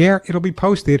off the air, it'll be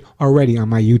posted already on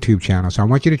my YouTube channel. So I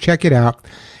want you to check it out.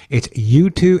 It's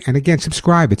YouTube, and again,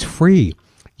 subscribe. It's free.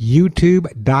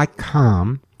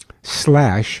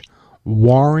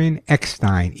 YouTube.com/Warren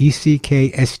Eckstein,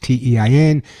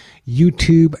 Eckstein,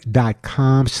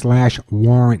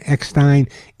 youtube.com/Warren Eckstein,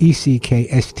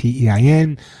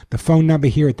 Eckstein. The phone number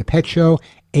here at the Pet Show,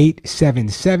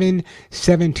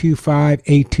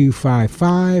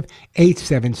 877-725-8255,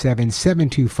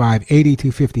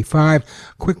 877-725-8255.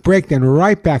 Quick break, then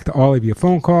right back to all of your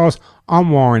phone calls. I'm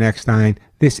Warren Eckstein.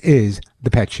 This is The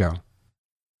Pet Show.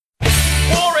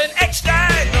 Warren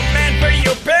Eckstein, the man for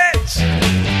your pets.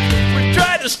 We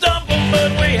tried to stumble,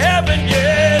 but we haven't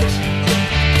yet.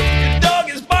 Your dog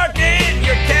is barking,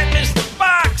 your cat missed the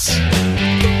box.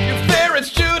 Your ferret's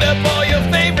chewed up all your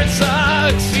favorite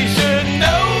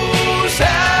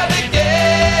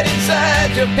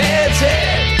inside your pet's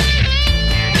head.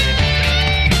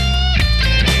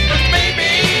 But maybe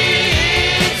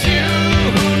it's you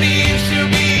who needs to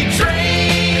be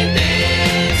trained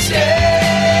instead.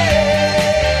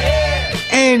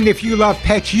 And if you love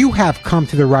pets, you have come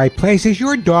to the right place. Is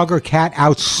your dog or cat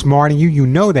outsmarting you? You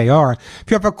know they are. If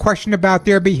you have a question about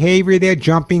their behavior, they're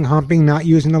jumping, humping, not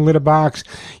using the litter box,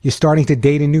 you're starting to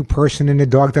date a new person and the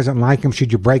dog doesn't like them,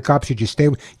 should you break up? Should you stay?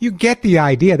 You get the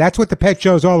idea. That's what the Pet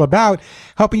Show is all about,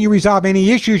 helping you resolve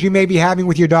any issues you may be having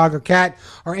with your dog or cat,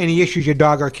 or any issues your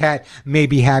dog or cat may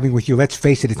be having with you. Let's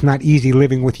face it, it's not easy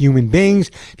living with human beings.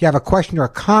 If you have a question or a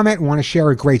comment, want to share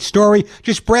a great story,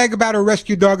 just brag about a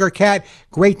rescue dog or cat,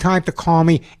 great time to call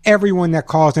me. Everyone that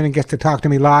calls in and gets to talk to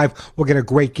me live will get a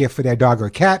great gift for their dog or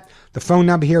cat. The phone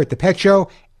number here at the Pet Show,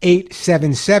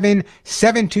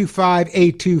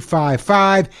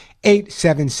 877-725-8255,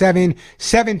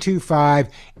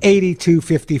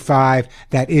 877-725-8255.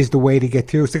 That is the way to get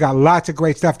through. So got lots of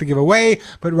great stuff to give away,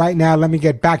 but right now let me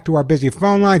get back to our busy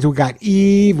phone lines. We got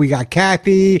Eve, we got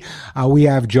Kathy, we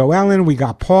have Joellen, we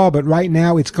got Paul, but right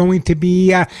now it's going to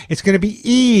be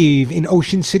Eve in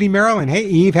Ocean City, Maryland. Hey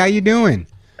Eve, how you doing?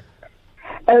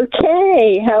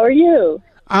 Okay, how are you?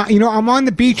 I'm on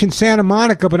the beach in Santa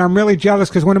Monica, but I'm really jealous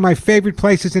because one of my favorite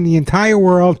places in the entire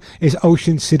world is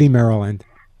Ocean City, Maryland.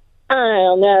 I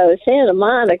don't know, Santa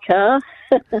Monica.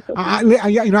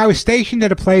 I was stationed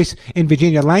at a place in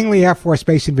Virginia, Langley Air Force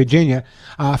Base in Virginia,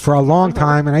 for a long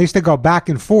time, and I used to go back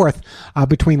and forth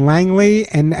between Langley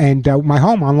and my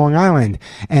home on Long Island.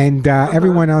 And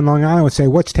everyone on Long Island would say,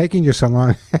 "What's taking you so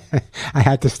long?" I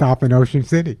had to stop in Ocean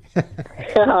City.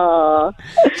 Oh.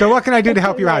 So what can I do to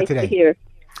help you out today?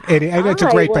 It's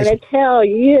a great place. I want to tell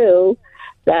you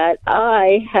that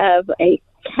I have a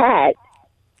cat,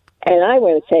 and I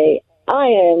want to say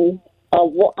I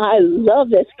love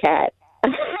this cat.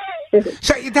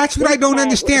 So that's what I don't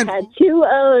understand. Had two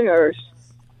owners,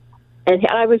 and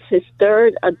I was his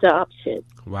third adoption.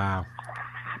 Wow.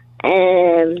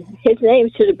 And his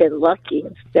name should have been Lucky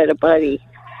instead of Buddy.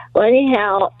 Well,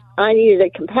 anyhow, I needed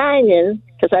a companion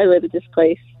because I live at this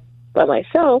place by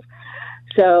myself.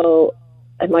 So,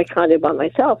 in my condo by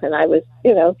myself, and I was,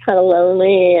 kind of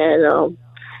lonely, and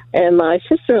my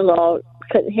sister-in-law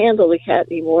couldn't handle the cat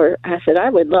anymore. I said,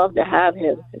 I would love to have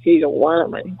him if you don't want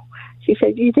him anymore. She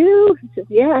said, you do? I said,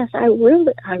 yes, I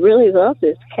really love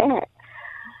this cat.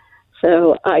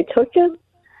 So I took him,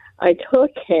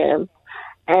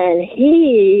 and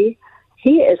he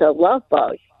is a love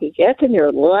bug. He gets in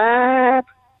your lap,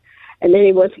 and then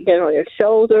he wants to get on your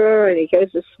shoulder, and he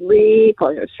goes to sleep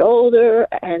on your shoulder,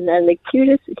 and then the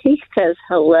cutest, he says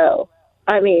hello.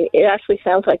 I mean, it actually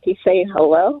sounds like he's saying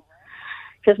hello.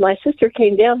 Because my sister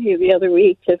came down here the other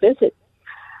week to visit,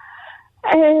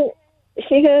 and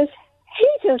she goes, "He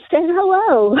just said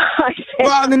hello." I said,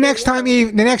 "Well, the next time,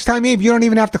 Eve, you don't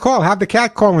even have to call. Have the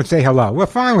cat call and say hello. We're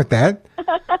fine with that."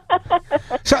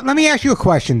 So let me ask you a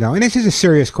question, though, and this is a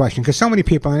serious question because so many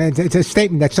people, and it's a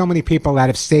statement that so many people that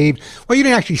have saved. Well, you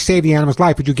didn't actually save the animal's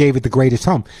life, but you gave it the greatest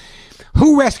home.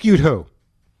 Who rescued who?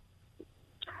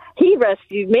 He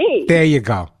rescued me. There you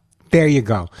go. There you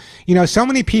go. So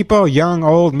many people, young,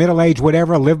 old, middle-aged,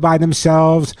 whatever, live by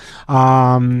themselves.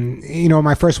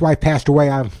 My first wife passed away.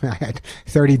 I had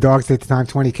 30 dogs at the time,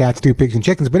 20 cats, 2 pigs, and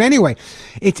chickens. But anyway,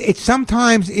 it's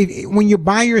sometimes when you're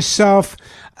by yourself,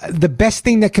 the best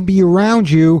thing that can be around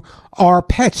you are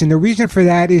pets. And the reason for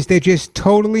that is they're just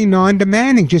totally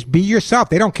non-demanding. Just be yourself.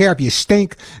 They don't care if you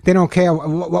stink. They don't care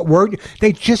what word.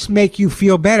 They just make you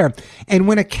feel better. And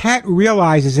when a cat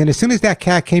realizes, and as soon as that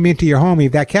cat came into your home,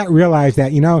 Eve, that cat realized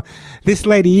that, this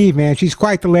lady Eve, man, she's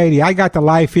quite the lady. I got the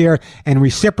life here and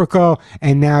reciprocal.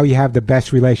 And now you have the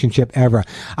best relationship ever.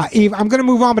 Eve, I'm going to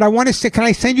move on, but I want to say, can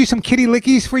I send you some kitty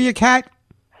lickies for your cat?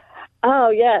 Oh,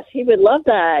 yes. He would love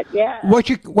that. Yeah.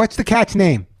 What's the cat's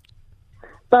name?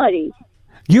 Buddy.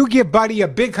 You give Buddy a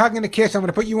big hug and a kiss. I'm going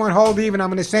to put you on hold, Eve, and I'm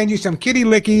going to send you some kitty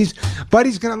lickies.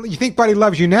 You think Buddy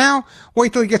loves you now?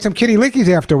 Wait till he gets some kitty lickies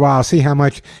after a while. See how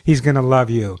much he's going to love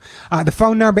you. The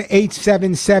phone number,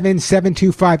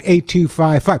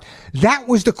 877-725-8255. That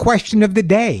was the question of the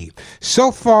day.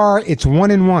 So far, it's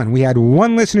 1-1. We had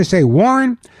one listener say,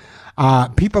 Warren,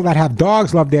 people that have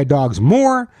dogs love their dogs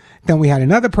more. Then we had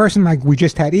another person, like we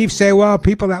just had Eve, say, well,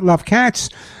 people that love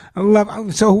cats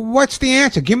love. So what's the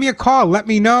answer? Give me a call. Let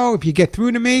me know if you get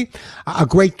through to me. A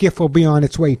great gift will be on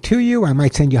its way to you. I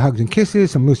might send you hugs and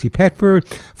kisses, some Lucy pet food,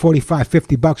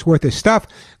 $45, $50 worth of stuff.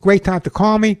 Great time to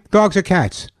call me. Dogs or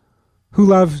cats? Who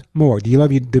loves more?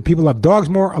 Do people love dogs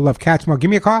more or love cats more?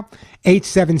 Give me a call.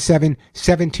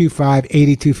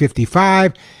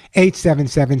 877-725-8255.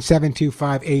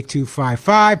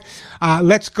 877-725-8255.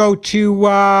 Let's go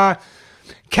to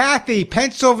Kathy,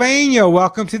 Pennsylvania.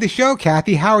 Welcome to the show,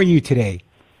 Kathy. How are you today?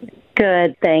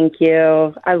 Good, thank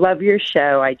you. I love your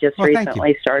show. I just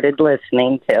recently started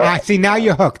listening to it. See, now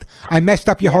you're hooked. I messed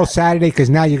up your whole Saturday because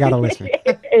now you got to listen.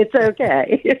 It's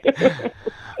okay.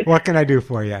 What can I do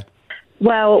for you?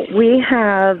 Well, we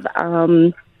have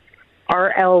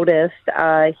our eldest.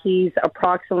 He's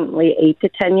approximately 8 to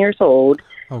 10 years old.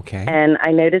 Okay. And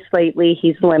I noticed lately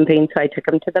he's limping, so I took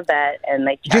him to the vet, and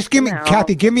they checked him out.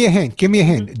 Kathy, give me a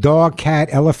hint. Dog, cat,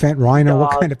 elephant, rhino, Dog.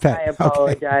 what kind of pet? I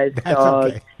apologize, okay. dog.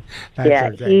 Okay.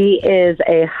 That's okay. He is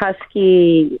a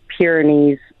Husky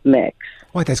Pyrenees mix.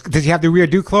 What? Does he have the rear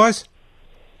dew claws?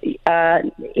 Yes,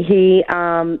 he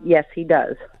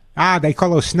does. They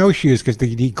call those snowshoes because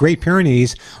the Great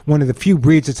Pyrenees, one of the few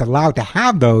breeds that's allowed to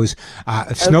have those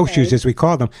snowshoes, as we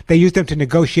call them. They used them to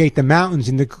negotiate the mountains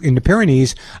in the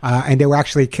Pyrenees, and they were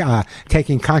actually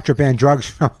taking contraband drugs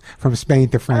from Spain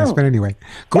to France. But anyway,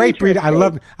 great breed. I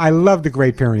love the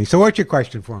Great Pyrenees. So, what's your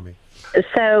question for me?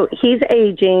 So he's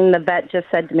aging. The vet just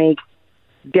said to me,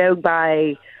 "Go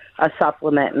buy a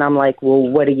supplement," and I'm like, "Well,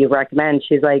 what do you recommend?"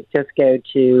 She's like, "Just go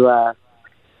to,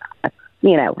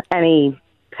 any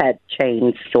pet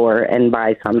chain store and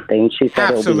buy something." She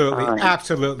said, "Absolutely, it'll be fine."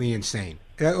 Absolutely insane.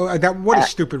 What a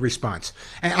stupid response.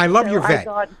 And I love your vet.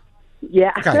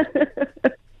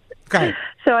 Okay.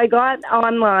 So I got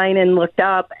online and looked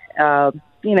up,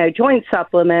 joint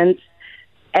supplements.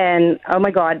 And, oh,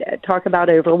 my God, talk about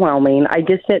overwhelming. I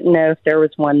just didn't know if there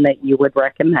was one that you would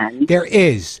recommend. There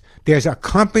is. There's a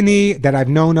company that I've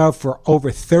known of for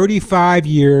over 35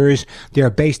 years. They're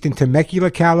based in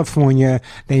Temecula, California.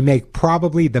 They make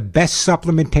probably the best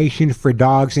supplementation for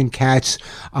dogs and cats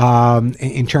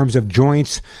in terms of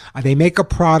joints. They make a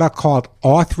product called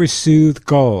ArthroSoothe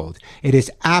Gold. It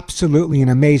is absolutely an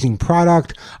amazing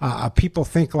product. People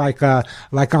think like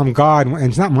I'm God, and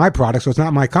it's not my product, so it's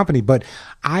not my company, but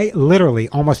I literally,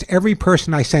 almost every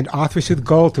person I send ArthroSoothe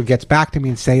Gold to gets back to me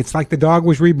and say, it's like the dog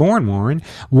was reborn, Warren.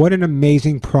 What an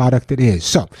amazing product it is.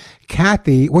 So,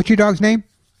 Kathy, what's your dog's name?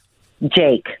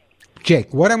 Jake.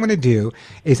 Jake, what I'm going to do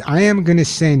is I am going to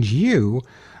send you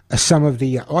some of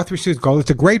the ArthroSoothe Gold. It's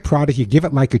a great product. You give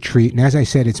it like a treat. And as I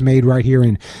said, it's made right here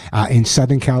in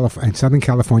Southern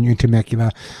California, in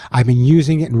Temecula. I've been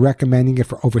using it and recommending it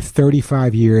for over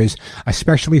 35 years,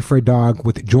 especially for a dog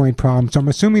with joint problems. So I'm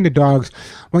assuming the dogs,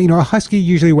 a Husky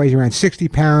usually weighs around 60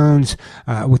 pounds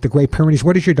with the Great Pyrenees.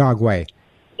 What does your dog weigh?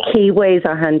 He weighs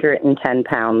 110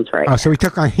 pounds right now. So he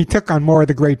took on more of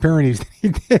the Great Pyrenees than he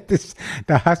did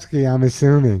the Husky, I'm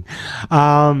assuming.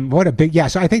 What a big,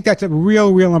 so I think that's a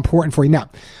real important for you.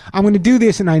 Now, I'm going to do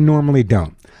this, and I normally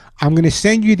don't. I'm going to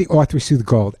send you the ArthroSoothe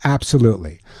Gold,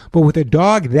 absolutely. But with a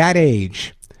dog that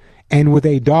age and with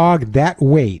a dog that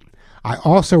weight, I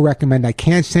also recommend, I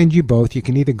can't send you both. You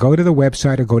can either go to the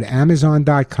website or go to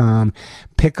Amazon.com,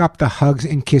 pick up the Hugs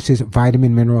and Kisses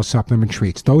vitamin mineral supplement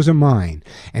treats. Those are mine.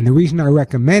 And the reason I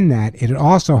recommend that, it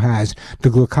also has the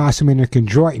glucosamine and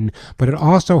chondroitin, but it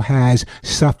also has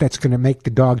stuff that's going to make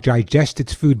the dog digest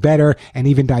its food better and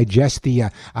even digest the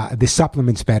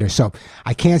supplements better. So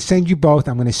I can't send you both.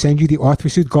 I'm going to send you the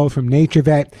ArthroSoothe Gold from Nature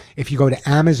Vet. If you go to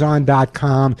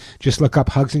Amazon.com, just look up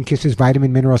Hugs and Kisses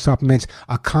vitamin mineral supplements,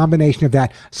 a combination of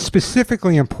that,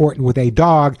 specifically important with a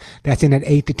dog that's in that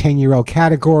 8 to 10-year-old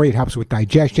category. It helps with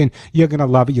digestion. You're going to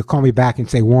love it. You'll call me back and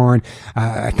say, Warren,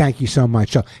 thank you so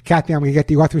much. So, Kathy, I'm going to get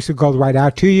the ArthroSoothe Gold right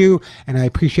out to you, and I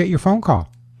appreciate your phone call.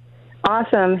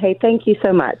 Awesome. Hey, thank you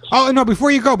so much. Oh, no,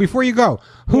 before you go,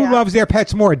 who loves their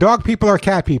pets more, dog people or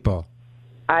cat people?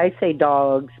 I say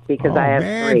dogs because I have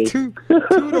three. Two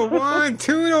to one.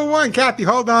 Kathy,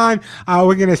 hold on.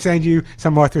 We're going to send you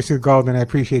some ArthroSoothe Gold, and I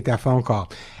appreciate that phone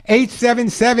call.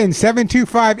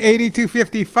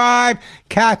 877-725-8255.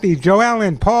 Kathy,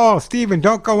 Joellen, Paul, Stephen,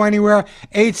 don't go anywhere.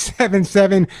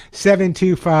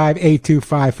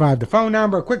 877-725-8255. The phone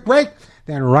number. A quick break,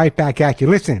 then right back at you.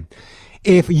 Listen,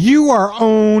 if you are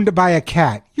owned by a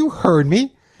cat, you heard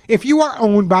me. If you are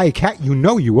owned by a cat, you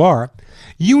know you are.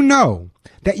 You know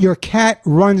that your cat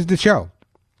runs the show.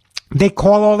 They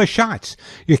call all the shots.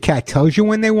 Your cat tells you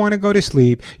when they want to go to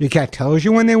sleep. Your cat tells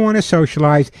you when they want to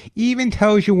socialize, even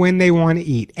tells you when they want to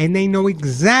eat. And they know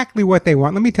exactly what they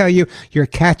want. Let me tell you, your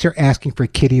cats are asking for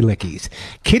kitty lickies.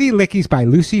 Kitty lickies by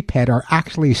Lucy Pet are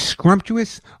actually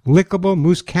scrumptious, lickable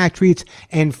moose cat treats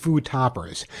and food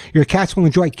toppers. Your cats will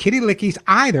enjoy kitty lickies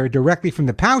either directly from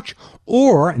the pouch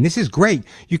or, and this is great,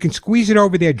 you can squeeze it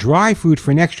over their dry food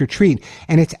for an extra treat.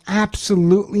 And it's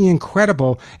absolutely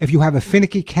incredible if you have a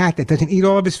finicky cat that doesn't eat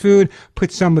all of his food,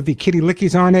 put some of the kitty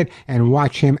lickies on it and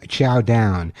watch him chow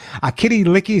down. Kitty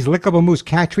lickies lickable moose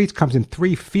cat treats comes in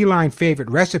 3 feline favorite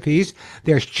recipes.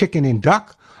 There's chicken and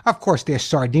duck. Of course, there's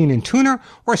sardine and tuna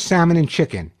or salmon and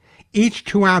chicken. Each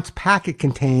 2-ounce packet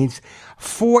contains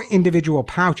 4 individual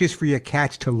pouches for your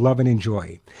cats to love and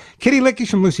enjoy. Kitty lickies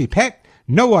from Lucy Pet.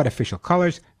 No artificial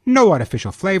colors, no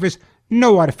artificial flavors,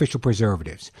 no artificial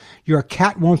preservatives. Your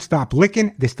cat won't stop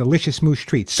licking this delicious moose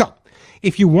treat. So,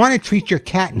 if you want to treat your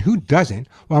cat, and who doesn't,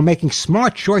 while making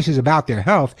smart choices about their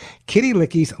health, Kitty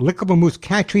Licky's Lickable Moose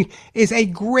Cat Treat is a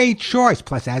great choice.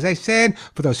 Plus, as I said,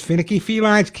 for those finicky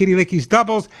felines, Kitty Licky's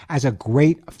doubles as a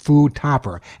great food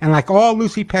topper. And like all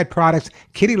Lucy Pet products,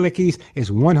 Kitty Licky's is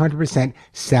 100%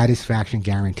 satisfaction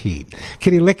guaranteed.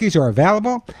 Kitty Licky's are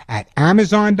available at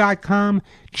Amazon.com,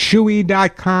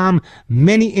 Chewy.com,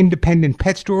 many independent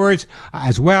pet stores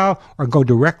as well, or go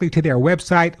directly to their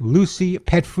website,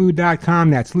 LucyPetFood.com.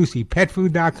 That's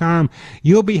LucyPetFood.com.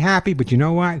 You'll be happy, but you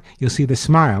know what? You'll see the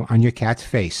smile on your cat's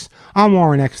face. I'm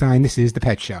Warren Eckstein. This is The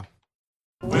Pet Show.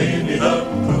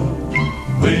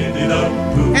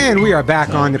 And we are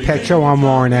back on The Pet Show. I'm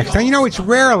Warren Eckstein. You know, it's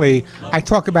rarely I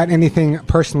talk about anything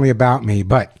personally about me,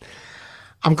 but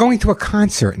I'm going to a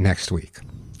concert next week.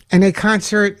 And a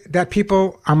concert that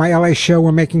people on my LA show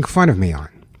were making fun of me on.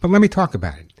 But let me talk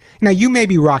about it. Now, you may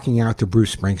be rocking out to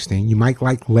Bruce Springsteen. You might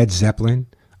like Led Zeppelin.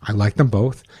 I like them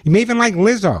both. You may even like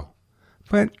Lizzo.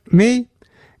 But me,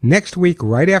 next week,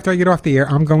 right after I get off the air,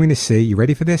 I'm going to see, you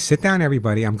ready for this? Sit down,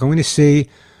 everybody. I'm going to see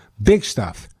Big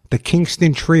Stuff, the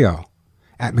Kingston Trio,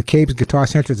 at McCabe's Guitar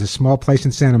Center. It's a small place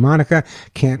in Santa Monica.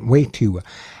 Can't wait to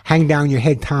hang down your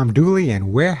head, Tom Dooley,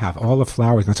 and where have all the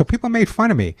flowers gone? So people made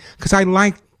fun of me because I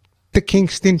like the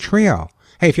Kingston Trio.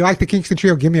 Hey, if you like the Kingston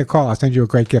Trio, give me a call. I'll send you a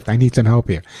great gift. I need some help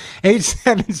here.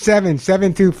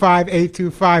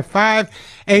 877-725-8255.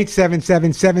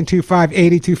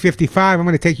 877-725-8255. I'm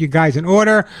going to take you guys in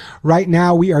order. Right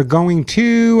now, we are going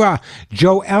to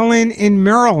Joe Ellen in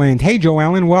Maryland. Hey, Joe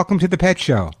Ellen, welcome to The Pet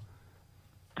Show.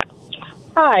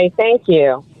 Hi, thank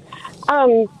you.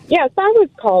 Yes, I was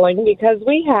calling because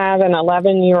we have an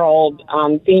 11-year-old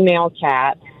female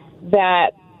cat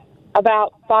that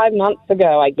about 5 months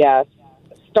ago, I guess,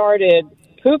 started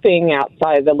pooping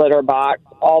outside the litter box,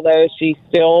 although she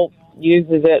still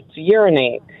uses it to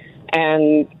urinate.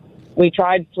 And we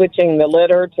tried switching the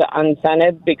litter to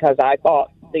unscented because I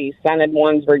thought the scented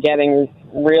ones were getting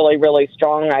really, really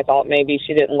strong. I thought maybe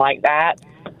she didn't like that.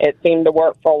 It seemed to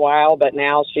work for a while, but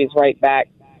now she's right back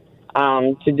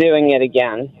to doing it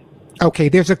again. Okay,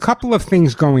 there's a couple of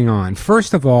things going on.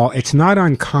 First of all, it's not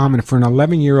uncommon for an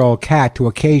 11-year-old cat to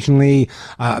occasionally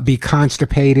be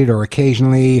constipated or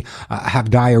occasionally have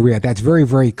diarrhea. That's very,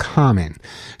 very common.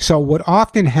 So what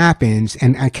often happens,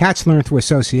 and cats learn through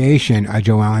association,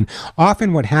 Joanne,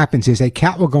 often what happens is a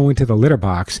cat will go into the litter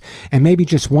box and maybe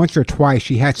just once or twice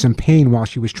she had some pain while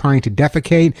she was trying to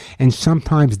defecate, and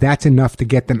sometimes that's enough to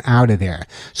get them out of there.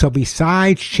 So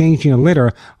besides changing a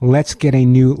litter, let's get a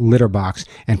new litter box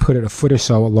and put it a foot or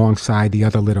so alongside the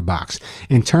other litter box.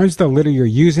 In terms of the litter you're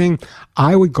using,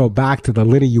 I would go back to the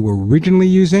litter you were originally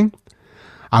using.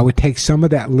 I would take some of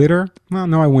that litter. Well,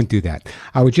 no, I wouldn't do that.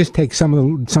 I would just take some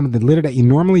of the litter that you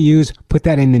normally use, put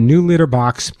that in the new litter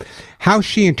box. How's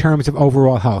she in terms of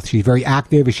overall health? She's very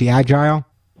active. Is she agile?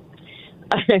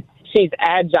 She's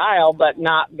agile, but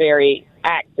not very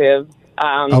active.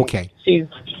 Okay. She's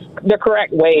the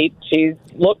correct weight. She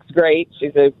looks great.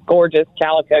 She's a gorgeous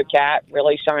calico cat,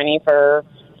 really shiny fur.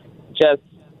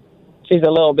 She's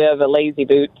a little bit of a lazy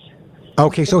boot.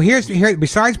 Okay, so here,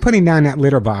 besides putting down that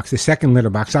litter box, the second litter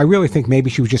box, I really think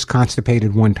maybe she was just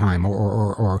constipated one time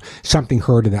or something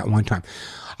hurt her that one time.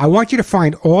 I want you to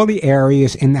find all the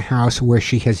areas in the house where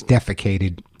she has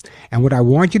defecated. And what I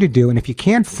want you to do, and if you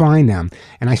can't find them,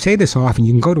 and I say this often,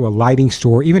 you can go to a lighting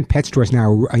store, even pet stores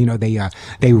now,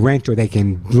 they rent or they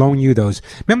can loan you those.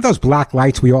 Remember those black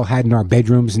lights we all had in our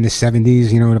bedrooms in the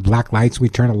 70s, the black lights, we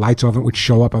turn the lights off, it would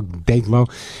show up a day glow.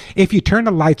 If you turn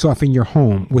the lights off in your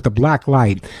home with a black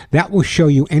light, that will show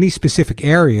you any specific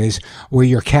areas where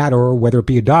your cat, or whether it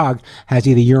be a dog, has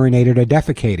either urinated or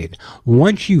defecated.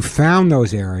 Once you've found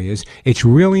those areas, it's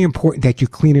really important that you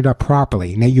clean it up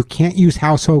properly. Now, you can't use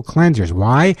household household cleansers.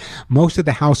 Why? Most of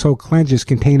the household cleansers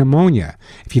contain ammonia.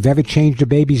 If you've ever changed a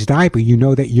baby's diaper, you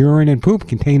know that urine and poop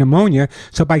contain ammonia.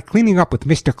 So by cleaning up with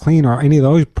Mr. Clean or any of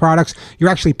those products, you're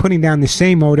actually putting down the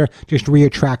same odor, just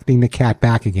re-attracting the cat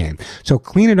back again. So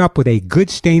clean it up with a good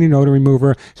stain and odor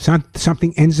remover,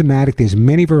 something enzymatic. There's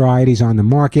many varieties on the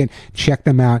market. Check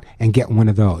them out and get one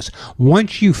of those.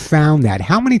 Once you found that,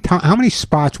 how many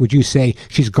spots would you say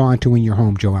she's gone to in your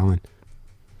home, Joellen?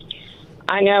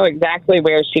 I know exactly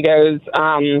where she goes.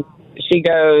 She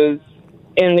goes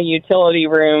in the utility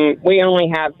room. We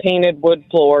only have painted wood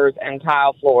floors and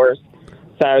tile floors.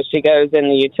 So she goes in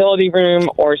the utility room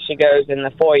or she goes in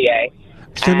the foyer.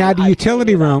 So now the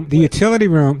utility room,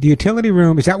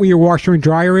 is that where your washer and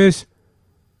dryer is?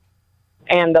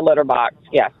 And the litter box,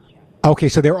 yes. Okay,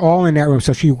 so they're all in that room.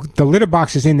 So the litter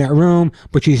box is in that room,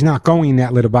 but she's not going in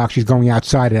that litter box. She's going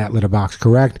outside of that litter box,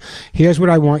 correct? Here's what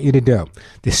I want you to do.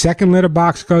 The second litter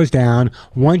box goes down.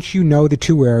 Once you know the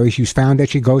two areas, you found that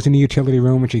she goes in the utility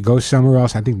room and she goes somewhere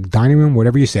else. I think the dining room,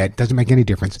 whatever you said, doesn't make any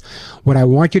difference. What I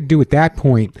want you to do at that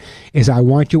point is I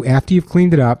want you, after you've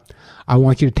cleaned it up, I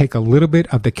want you to take a little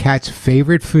bit of the cat's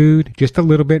favorite food, just a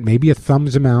little bit, maybe a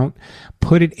thumb's amount,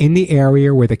 put it in the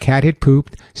area where the cat had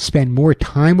pooped, spend more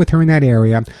time with her in that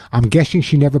area. I'm guessing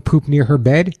she never pooped near her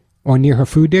bed or near her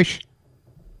food dish?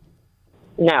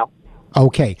 No.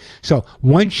 Okay, so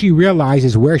once she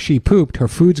realizes where she pooped, her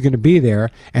food's going to be there,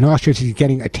 and also she's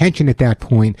getting attention at that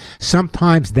point.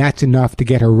 Sometimes that's enough to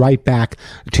get her right back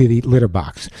to the litter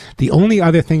box. The only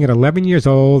other thing at 11 years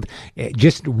old,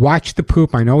 just watch the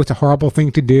poop. I know it's a horrible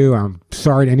thing to do. I'm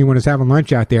sorry to anyone who's having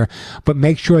lunch out there, but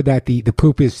make sure that the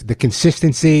poop is, the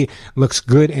consistency looks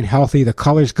good and healthy, the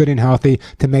color's good and healthy,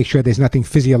 to make sure there's nothing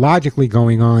physiologically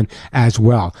going on as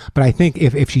well. But I think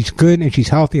if she's good and she's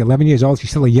healthy, 11 years old, she's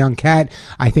still a young cat.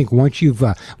 I think once you've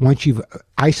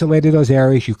isolated those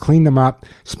areas, you clean them up,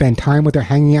 spend time with her,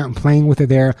 hanging out and playing with her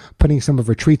there, putting some of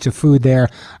her treats of food there,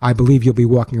 I believe you'll be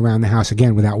walking around the house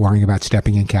again without worrying about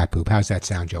stepping in cat poop. How's that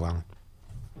sound, Joellen?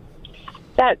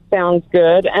 That sounds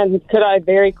good. And could I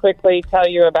very quickly tell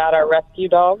you about our rescue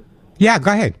dog? Yeah,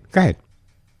 go ahead.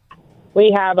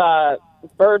 We have a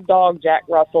bird dog Jack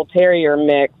Russell Terrier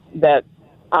mix that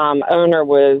owner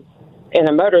was in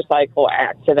a motorcycle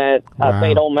accident, a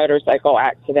fatal motorcycle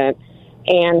accident.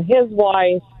 And his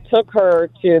wife took her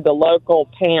to the local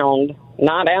pound,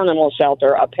 not animal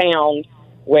shelter, a pound,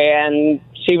 when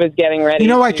she was getting ready. You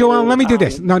know what, Joellen, let me do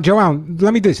this. No, Joellen,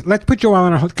 let me do this. Let's put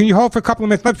Joellen on hold. Can you hold for a couple of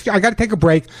minutes? I got to take a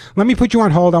break. Let me put you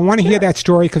on hold. I want to hear that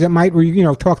story because it might,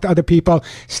 talk to other people.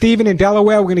 Stephen in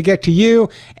Delaware, we're going to get to you.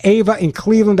 Ava in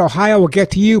Cleveland, Ohio, we'll get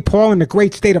to you. Paul in the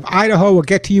great state of Idaho, we'll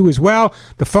get to you as well.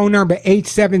 The phone number,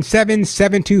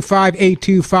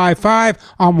 877-725-8255.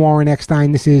 I'm Warren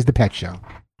Eckstein. This is The Pet Show.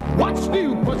 What's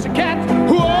new, pussycat?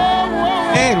 Whoa!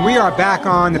 And we are back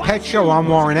on The Pet Show. I'm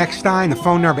Warren Eckstein. The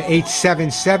phone number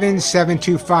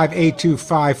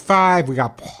 877-725-8255. We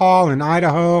got Paul in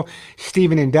Idaho,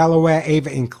 Stephen in Delaware,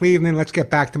 Ava in Cleveland. Let's get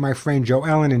back to my friend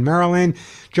Joellen in Maryland.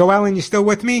 Joellen, you still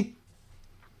with me?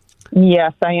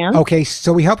 Yes, I am. Okay,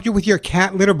 so we helped you with your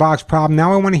cat litter box problem.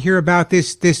 Now I want to hear about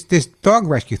this dog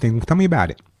rescue thing. Tell me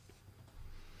about it.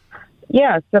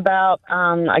 Yes, about,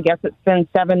 I guess it's been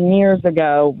 7 years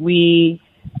ago, we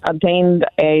obtained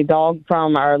a dog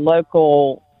from our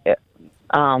local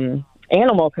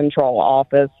animal control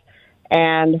office,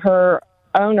 and her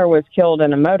owner was killed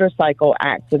in a motorcycle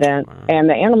accident. And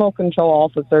the animal control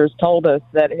officers told us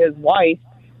that his wife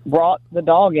brought the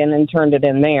dog in and turned it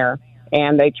in there.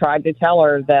 And they tried to tell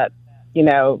her that,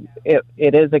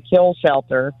 it is a kill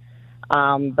shelter,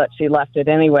 but she left it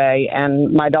anyway.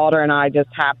 And my daughter and I just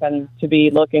happened to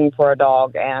be looking for a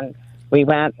dog, and we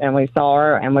went and we saw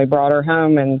her and we brought her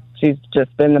home, and she's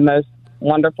just been the most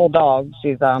wonderful dog.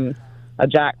 She's a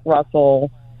Jack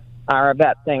Russell, our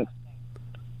vet thinks,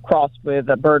 crossed with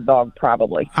a bird dog,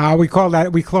 probably. We call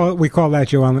that,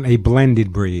 Joellen, a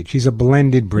blended breed. She's a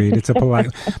blended breed. It's a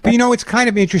polite. But it's kind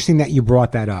of interesting that you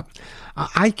brought that up.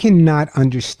 I cannot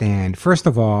understand. First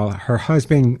of all, her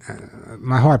husband,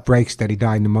 my heart breaks that he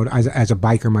died in as a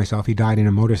biker myself, he died in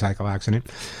a motorcycle accident.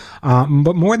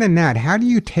 But more than that, how do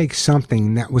you take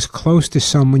something that was close to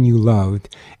someone you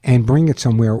loved and bring it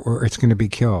somewhere where it's going to be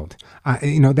killed?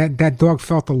 That dog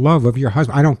felt the love of your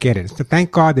husband. I don't get it. So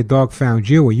thank God the dog found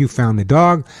you, or you found the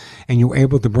dog, and you were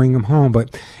able to bring him home.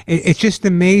 But it's just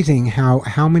amazing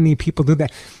how many people do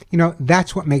that.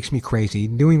 That's what makes me crazy.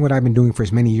 Doing what I've been doing for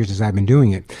as many years as I've been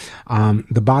doing it.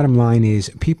 The bottom line is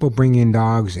people bring in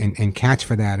dogs and cats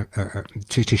for that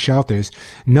to shelters,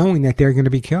 knowing that they're going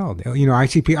to be killed. You know, I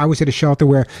was at a shelter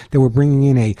where they were bringing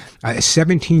in a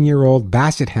 17-year-old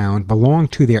basset hound,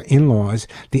 belonged to their in-laws.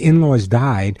 The in-laws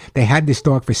died. They had this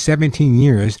dog for 17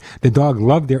 years. The dog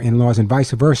loved their in-laws and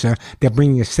vice versa. They're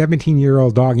bringing a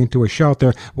 17-year-old dog into a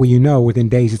shelter where you know within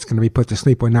days it's going to be put to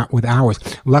sleep or not with hours.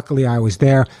 Luckily, I was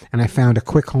there and I found a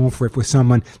quick home for it with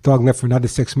someone. Dog lived for another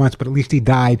 6 months, but at least he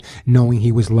died knowing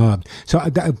he was loved. So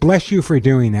bless you for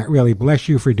doing that. Really, bless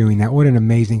you for doing that. What an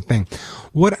amazing thing.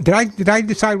 What did I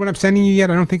decide what I'm sending you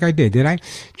yet? I don't think I did I?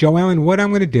 Joellen, what I'm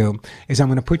going to do is I'm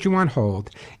going to put you on hold,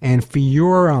 and for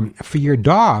your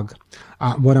dog,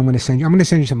 what I'm going to send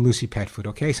you some Lucy pet food,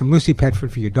 okay? Some Lucy pet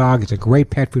food for your dog. It's a great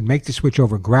pet food. Make the switch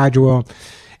over gradual.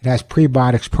 It has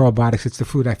prebiotics, probiotics. It's the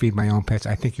food I feed my own pets.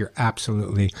 I think you're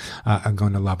absolutely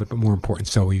going to love it, but more important,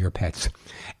 so are your pets.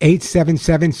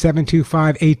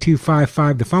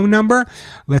 877-725-8255, the phone number.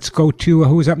 Let's go to,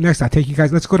 who's up next? I'll take you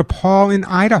guys. Let's go to Paul in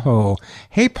Idaho.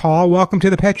 Hey, Paul, welcome to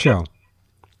the Pet Show.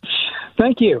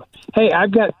 Thank you. Hey,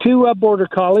 I've got two border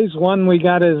collies. One we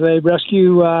got as a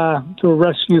rescue to a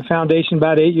rescue foundation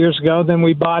about 8 years ago. Then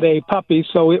we bought a puppy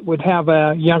so it would have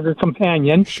a younger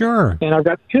companion. Sure. And I've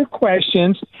got two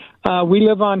questions. We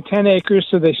live on 10 acres,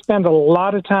 so they spend a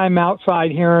lot of time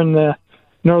outside here in the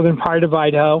northern part of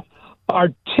Idaho. Are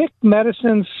tick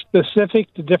medicines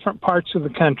specific to different parts of the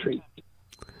country?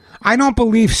 I don't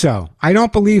believe so. You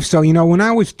know, when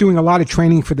I was doing a lot of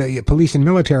training for the police and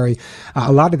military,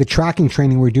 a lot of the tracking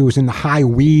training we do was in the high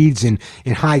weeds and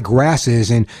in high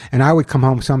grasses, and I would come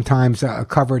home sometimes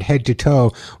covered head to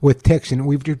toe with ticks, and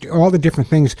we've did all the different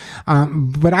things.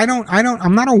 But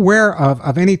I'm not aware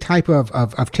of any type of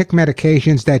tick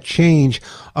medications that change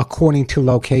according to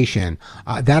location.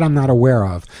 That I'm not aware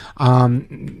of.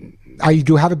 Do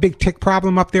you have a big tick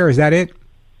problem up there? Is that it?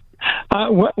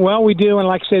 Well, we do, and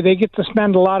like I say, they get to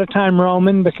spend a lot of time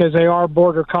roaming because they are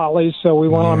border collies, so we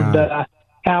want them to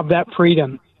have that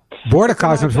freedom. Border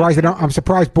collies, I'm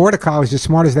surprised border collies, as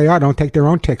smart as they are, don't take their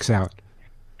own ticks out.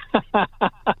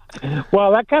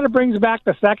 Well, that kind of brings back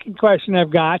the second question I've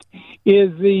got,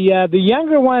 is the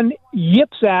younger one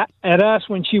yips at us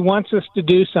when she wants us to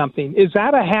do something. Is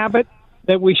that a habit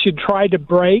that we should try to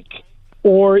break,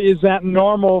 or is that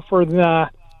normal for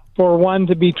one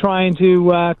to be trying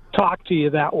to talk to you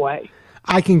that way?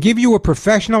 I can give you a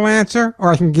professional answer,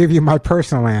 or I can give you my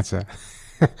personal answer.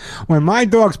 When my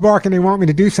dog's bark and they want me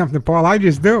to do something, Paul, I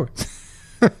just do it.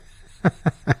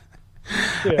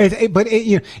 Yeah. But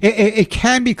it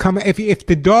can become, if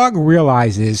the dog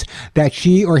realizes that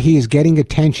she or he is getting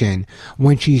attention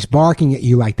when she's barking at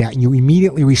you like that, and you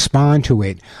immediately respond to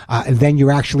it, then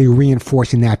you're actually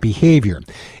reinforcing that behavior.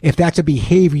 If that's a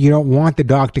behavior you don't want the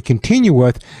dog to continue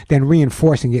with, then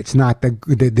reinforcing it's not the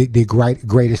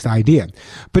greatest idea.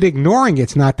 But ignoring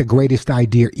it's not the greatest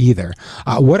idea either.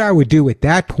 What I would do at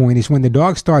that point is when the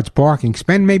dog starts barking,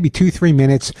 spend maybe 2-3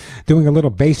 minutes doing a little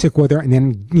basic with her, and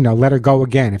then let her go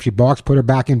again. If she barks, put her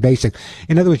back in basic.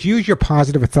 In other words, use your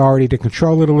positive authority to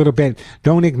control it a little bit.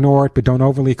 Don't ignore it, but don't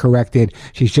overly correct it.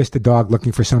 She's just a dog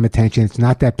looking for some attention. It's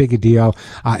not that big a deal.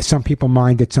 Some people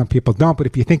mind it, some people don't. But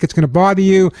if you think it's going to bother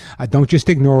you, don't just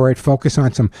ignore it. Focus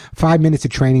on some 5 minutes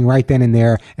of training right then and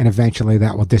there, and eventually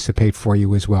that will dissipate for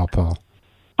you as well, Paul.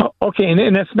 Okay,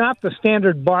 and it's not the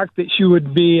standard bark that she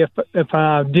would be if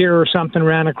a deer or something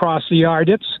ran across the yard.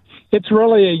 It's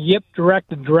really a yip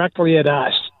directed directly at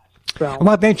us. So.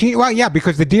 Well, yeah,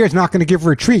 because the deer's not going to give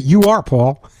her a treat. You are,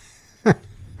 Paul.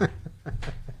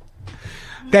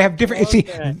 They have different. Okay.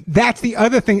 See, that's the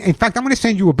other thing. In fact, I'm going to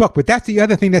send you a book, but that's the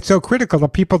other thing that's so critical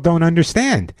that people don't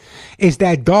understand, is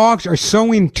that dogs are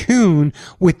so in tune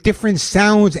with different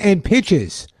sounds and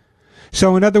pitches.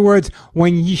 So in other words,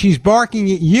 when she's barking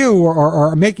at you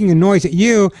or making a noise at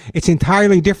you, it's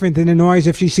entirely different than a noise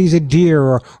if she sees a deer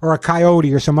or a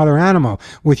coyote or some other animal.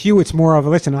 With you, it's more of a,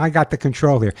 listen, I got the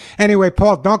control here. Anyway,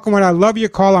 Paul, don't go on. I love your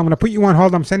call. I'm going to put you on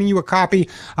hold. I'm sending you a copy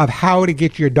of How to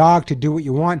Get Your Dog to Do What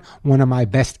You Want, one of my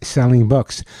best-selling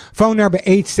books. Phone number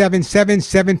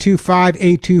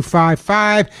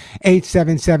 877-725-8255,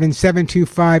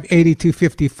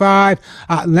 877-725-8255.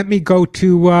 Let me go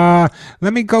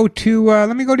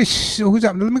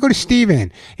to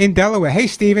Stephen in Delaware. Hey,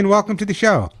 Stephen, welcome to the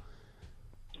show.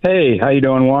 Hey, how you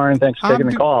doing, Warren? Thanks for taking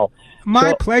the call.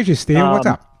 My pleasure, Stephen. What's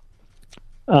up?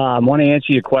 I want to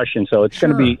answer your question. So it's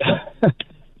going to be,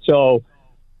 so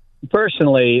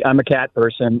personally, I'm a cat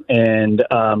person, and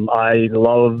I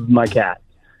love my cat.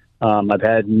 I've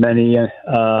had many,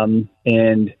 and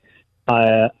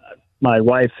my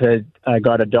wife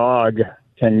got a dog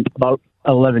about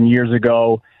 11 years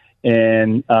ago,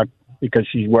 and because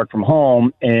she worked from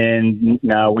home, and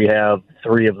now we have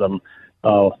 3 of them.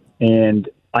 And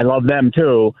I love them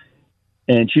too,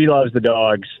 and she loves the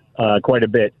dogs quite a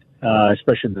bit,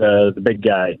 especially the big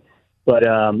guy. But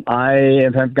I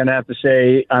am going to have to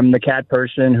say I'm the cat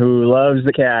person who loves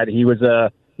the cat. He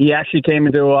actually came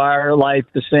into our life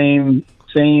the same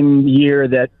year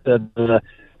that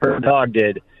her dog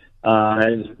did.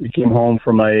 We came home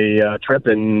from a trip,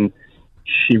 and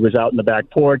she was out in the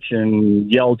back porch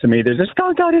and yelled to me, "There's a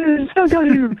skunk out here! There's a skunk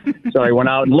out here!" So I went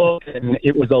out and looked, and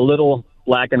it was a little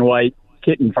black and white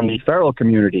kitten from the feral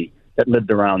community that lived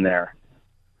around there.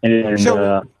 And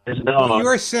so what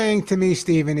you're saying to me,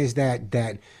 Stephen, is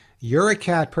that you're a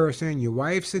cat person, your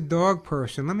wife's a dog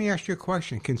person. Let me ask you a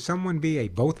question. Can someone be a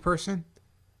both person?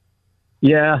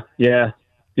 Yeah,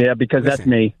 because that's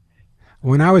me.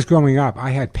 When I was growing up,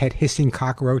 I had pet hissing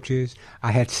cockroaches.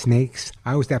 I had snakes.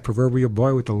 I was that proverbial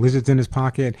boy with the lizards in his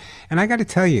pocket. And I got to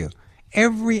tell you,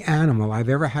 every animal I've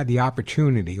ever had the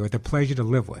opportunity or the pleasure to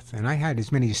live with, and I had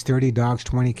as many as 30 dogs,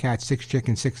 20 cats, 6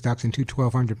 chickens, 6 ducks, and 2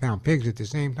 1,200-pound pigs at the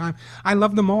same time. I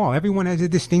love them all. Everyone has a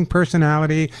distinct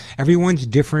personality. Everyone's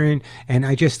different. And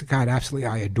I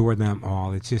adore them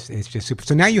all. It's just super.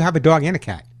 So now you have a dog and a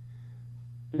cat.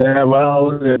 Yeah,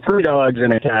 well, 3 dogs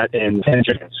and a cat and 10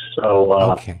 chickens. So,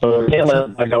 okay.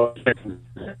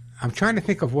 I'm trying to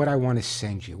think of what I want to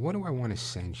send you. What do I want to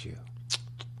send you?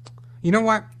 You know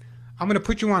what? I'm going to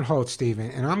put you on hold,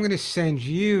 Stephen, and I'm going to send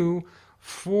you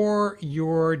for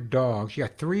your dogs. You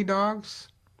got 3 dogs?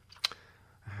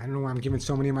 I don't know why I'm giving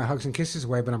so many of my hugs and kisses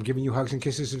away, but I'm giving you hugs and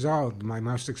kisses as well. My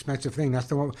most expensive thing. That's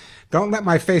the one. Don't let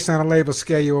my face on a label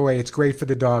scare you away. It's great for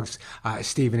the dogs,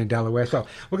 Stephen in Delaware. So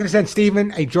we're going to send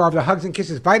Stephen a jar of the Hugs and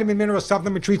Kisses vitamin mineral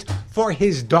supplement treats for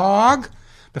his dog.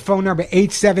 The phone number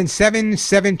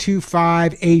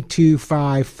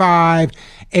 877-725-8255,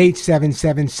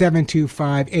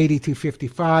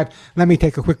 877-725-8255. Let me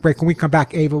take a quick break. When we come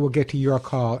back, Ava, we'll get to your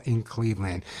call in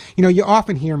Cleveland. You know, you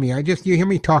often hear me, you hear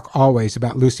me talk always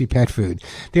about Lucy Pet Food.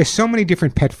 There's so many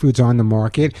different pet foods on the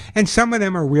market, and some of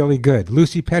them are really good.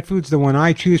 Lucy Pet Food's the one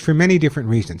I choose for many different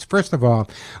reasons. First of all,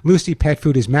 Lucy Pet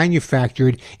Food is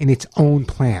manufactured in its own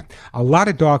plant. A lot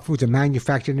of dog foods are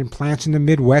manufactured in plants in the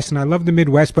Midwest, and I love the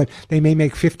Midwest, but they may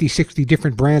make 50, 60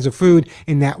 different brands of food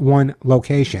in that one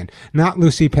location. Not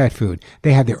Lucy Pet Food.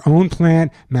 They have their own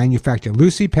plant, manufacture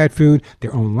Lucy Pet Food,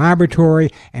 their own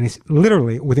laboratory, and it's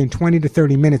literally within 20 to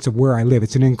 30 minutes of where I live.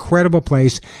 It's an incredible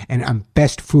place, and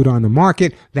best food on the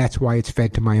market. That's why it's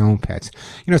fed to my own pets.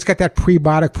 You know, it's got that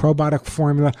prebiotic, probiotic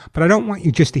formula, but I don't want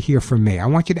you just to hear from me. I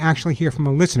want you to actually hear from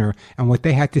a listener and what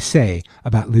they had to say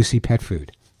about Lucy Pet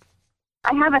Food.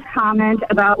 I have a comment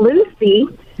about Lucy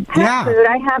Pet Food.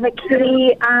 I have a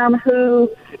kitty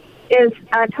who is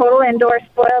a total indoor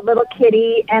spoiled little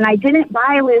kitty, and I didn't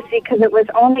buy Lucy because it was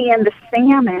only in the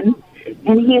salmon,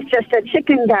 and he's just a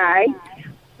chicken guy.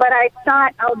 But I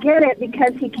thought I'll get it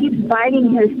because he keeps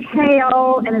biting his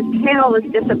tail, and his tail was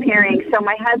disappearing. So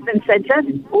my husband said, just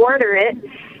order it.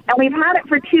 And we've had it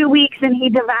for 2 weeks, and he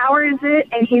devours it,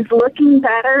 and he's looking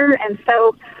better. And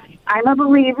so I'm a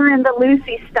believer in the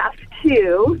Lucy stuff,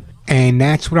 too. And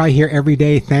that's what I hear every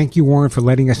day. Thank you, Warren, for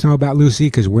letting us know about Lucy,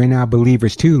 because we're now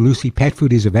believers, too. Lucy Pet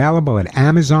Food is available at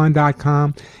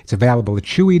Amazon.com. It's available at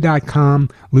Chewy.com,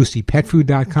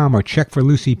 LucyPetFood.com, or check for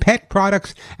Lucy Pet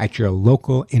products at your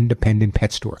local independent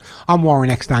pet store. I'm Warren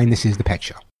Eckstein. This is The Pet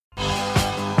Show.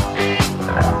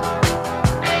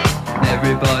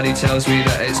 Everybody tells me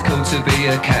that it's cool to be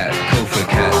a cat, cool for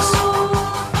cats.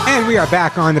 And we are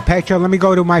back on The Pet Show. Let me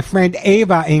go to my friend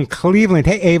Ava in Cleveland.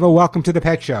 Hey, Ava, welcome to The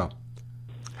Pet Show.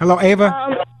 Hello,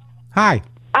 Ava. Hi.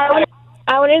 I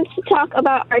wanted to talk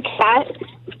about our cat.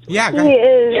 Yeah, he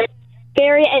is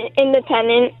very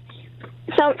independent.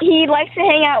 So he likes to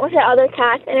hang out with the other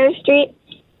cats in our street.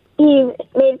 He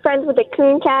made friends with the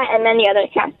coon cat and then the other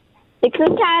cat. The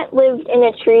coon cat lived in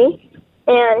a tree,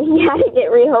 and he had to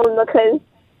get rehomed because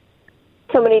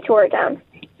somebody tore it down.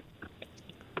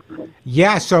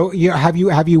 Yeah, so have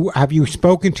you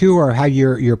spoken to, or have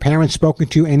your parents spoken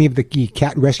to any of the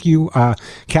cat rescues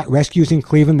in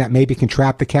Cleveland that maybe can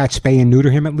trap the cat, spay and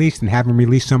neuter him at least, and have him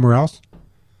released somewhere else?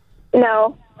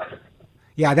 No.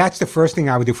 Yeah, that's the first thing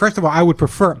I would do. First of all, I would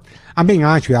prefer, I'm being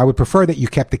honest with you, I would prefer that you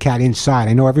kept the cat inside.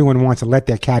 I know everyone wants to let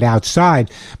their cat outside,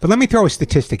 but let me throw a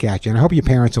statistic at you, and I hope your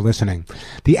parents are listening.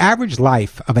 The average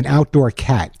life of an outdoor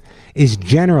cat is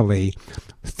generally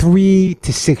 3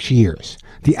 to 6 years.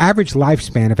 the average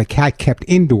lifespan of a cat kept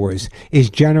indoors is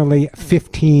generally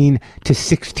 15 to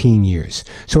 16 years.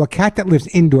 So a cat that lives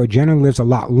indoor generally lives a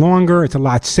lot longer. It's a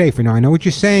lot safer. Now, I know what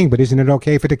you're saying, but isn't it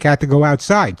okay for the cat to go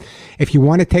outside? If you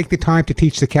want to take the time to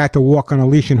teach the cat to walk on a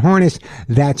leash and harness,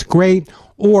 that's great.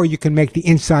 Or you can make the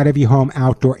inside of your home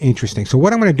outdoor interesting. So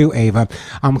what I'm going to do, Ava,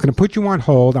 I'm going to put you on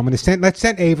hold. Let's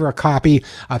send Ava a copy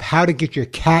of How to Get Your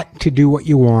Cat to Do What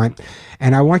You Want.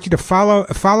 And I want you to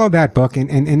follow that book.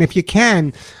 And if you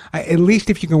can, at least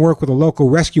if you can work with a local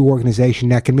rescue organization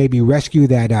that can maybe rescue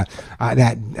that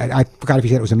I forgot if you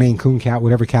said it was a Maine Coon cat,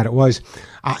 whatever cat it was,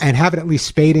 and have it at least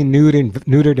spayed and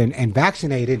neutered and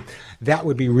vaccinated, that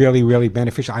would be really, really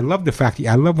beneficial. I love the fact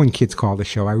I love when kids call the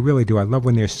show. I really do. I love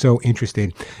when they're so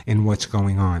interested in what's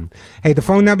going on. Hey, the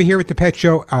phone number here at the Pet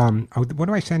Show, what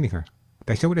am I sending her?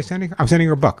 Did I say what I'm sending her? I'm sending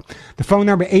her a book. The phone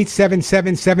number,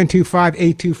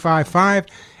 877-725-8255,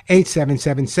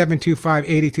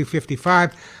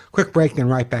 877-725-8255. Quick break, then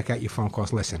right back at your phone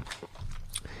calls. Listen,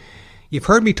 you've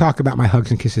heard me talk about my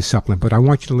Hugs and Kisses supplement, but I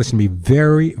want you to listen to me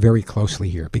very, very closely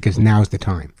here, because now's the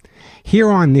time. Here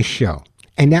on this show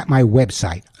and at my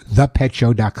website,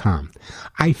 thepetshow.com,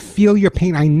 I feel your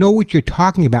pain. I know what you're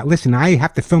talking about. Listen, I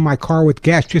have to fill my car with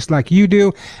gas just like you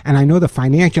do, and I know the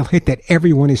financial hit that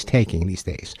everyone is taking these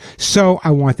days. So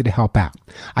I wanted to help out.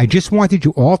 I just wanted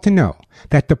you all to know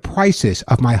that the prices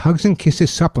of my Hugs and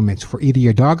Kisses supplements for either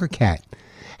your dog or cat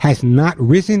has not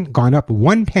gone up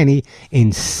 1 penny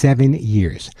in 7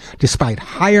 years. Despite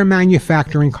higher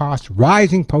manufacturing costs,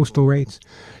 rising postal rates,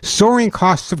 soaring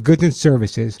costs of goods and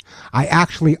services, I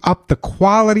actually upped the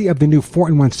quality of the new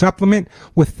 4-in-1 supplement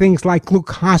with things like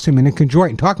glucosamine and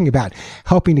chondroitin. Talking about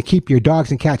helping to keep your dogs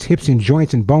and cats' hips and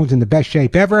joints and bones in the best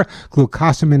shape ever,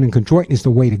 glucosamine and chondroitin is the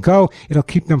way to go. It'll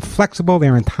keep them flexible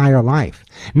their entire life.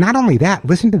 Not only that,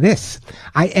 listen to this.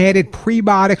 I added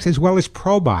prebiotics as well as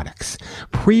probiotics.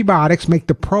 Prebiotics make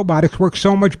the probiotics work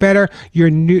so much better. Your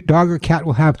new dog or cat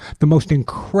will have the most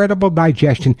incredible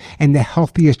digestion and the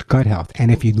healthiest gut health. And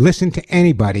if you listen to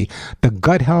anybody, the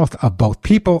gut health of both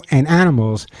people and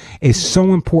animals is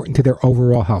so important to their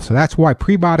overall health. So that's why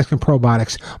prebiotics and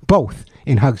probiotics, both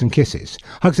in Hugs and Kisses.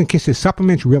 Hugs and Kisses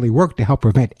supplements really work to help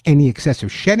prevent any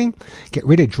excessive shedding, get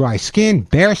rid of dry skin,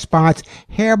 bare spots,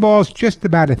 hairballs, just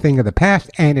about a thing of the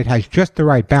past, and it has just the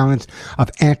right balance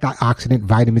of antioxidant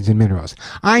vitamins and minerals.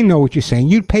 I know what you're saying.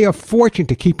 You'd pay a fortune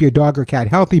to keep your dog or cat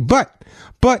healthy, but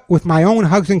with my own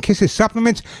Hugs and Kisses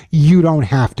supplements, you don't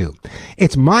have to.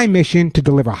 It's my mission to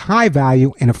deliver high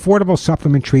value and affordable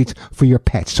supplement treats for your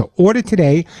pets. So order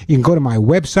today. You can go to my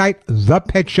website,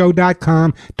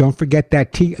 thepetshow.com. Don't forget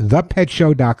that T,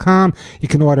 thepetshow.com. You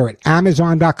can order at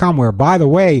Amazon.com, where, by the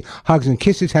way, Hugs and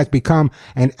Kisses has become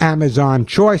an Amazon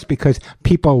choice because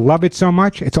people love it so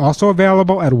much. It's also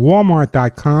available at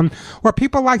Walmart.com, where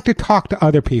people like to talk to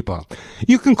other people.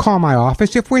 You can call my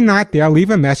office. If we're not there, leave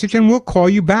a message and we'll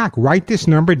call you back. Write this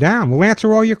number down. We'll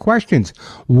answer all your questions.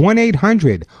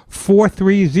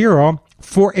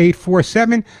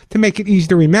 1-800-430-4847. To make it easy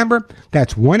to remember,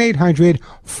 that's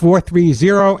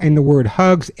 1-800-430 and the word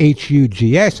HUGS,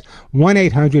 H-U-G-S,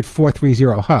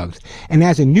 1-800-430-HUGS. And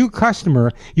as a new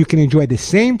customer, you can enjoy the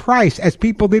same price as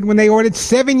people did when they ordered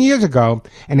 7 years ago,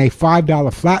 and a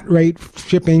 $5 flat rate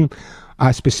shipping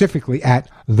specifically at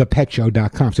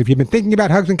thepetshow.com. So if you've been thinking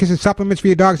about Hugs and Kisses supplements for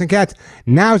your dogs and cats,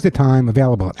 now's the time.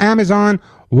 Available at Amazon,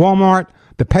 Walmart,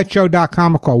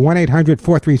 thepetshow.com, or call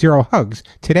 1-800-430-HUGS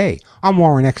today. I'm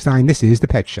Warren Eckstein. This is The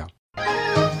Pet Show. I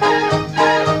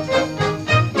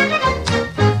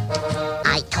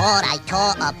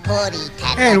taught a putty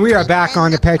pet. And we are back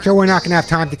on The Pet Show. We're not going to have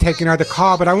time to take another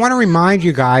call, but I want to remind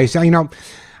you guys,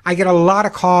 I get a lot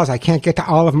of calls. I can't get to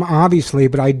all of them, obviously,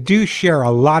 but I do share a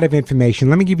lot of information.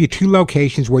 Let me give you 2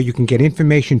 locations where you can get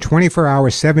information 24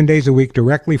 hours, 7 days a week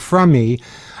directly from me.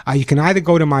 You can either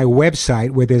go to my website,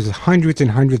 where there's hundreds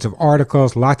and hundreds of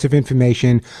articles, lots of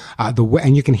information,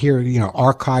 and you can hear,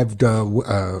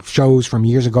 archived shows from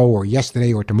years ago or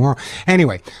yesterday or tomorrow.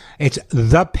 Anyway, it's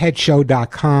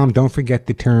thepetshow.com. Don't forget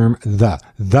the term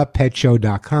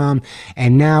thepetshow.com.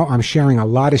 And now I'm sharing a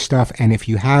lot of stuff. And if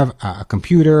you have a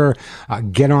computer,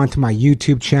 get onto my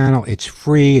YouTube channel. It's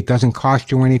free. It doesn't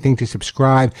cost you anything to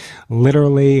subscribe.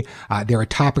 Literally, there are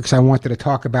topics I wanted to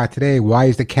talk about today. Why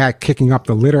is the cat kicking up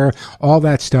the litter? All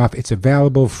that stuff. It's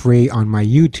available free on my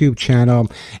YouTube channel.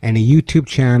 And the YouTube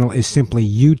channel is simply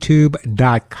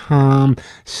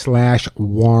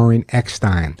youtube.com/Warren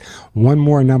Eckstein. One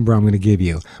more number I'm going to give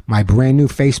you. My brand new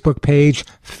Facebook page,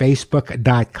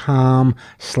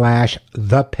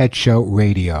 facebook.com/The Pet Show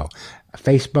Radio.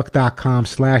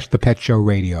 Facebook.com/The Pet Show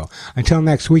Radio. Until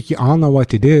next week, you all know what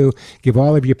to do. Give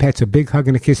all of your pets a big hug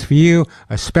and a kiss for you,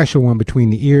 a special one between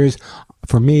the ears.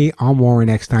 For me, I'm Warren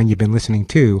Eckstein. You've been listening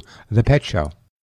to The Pet Show.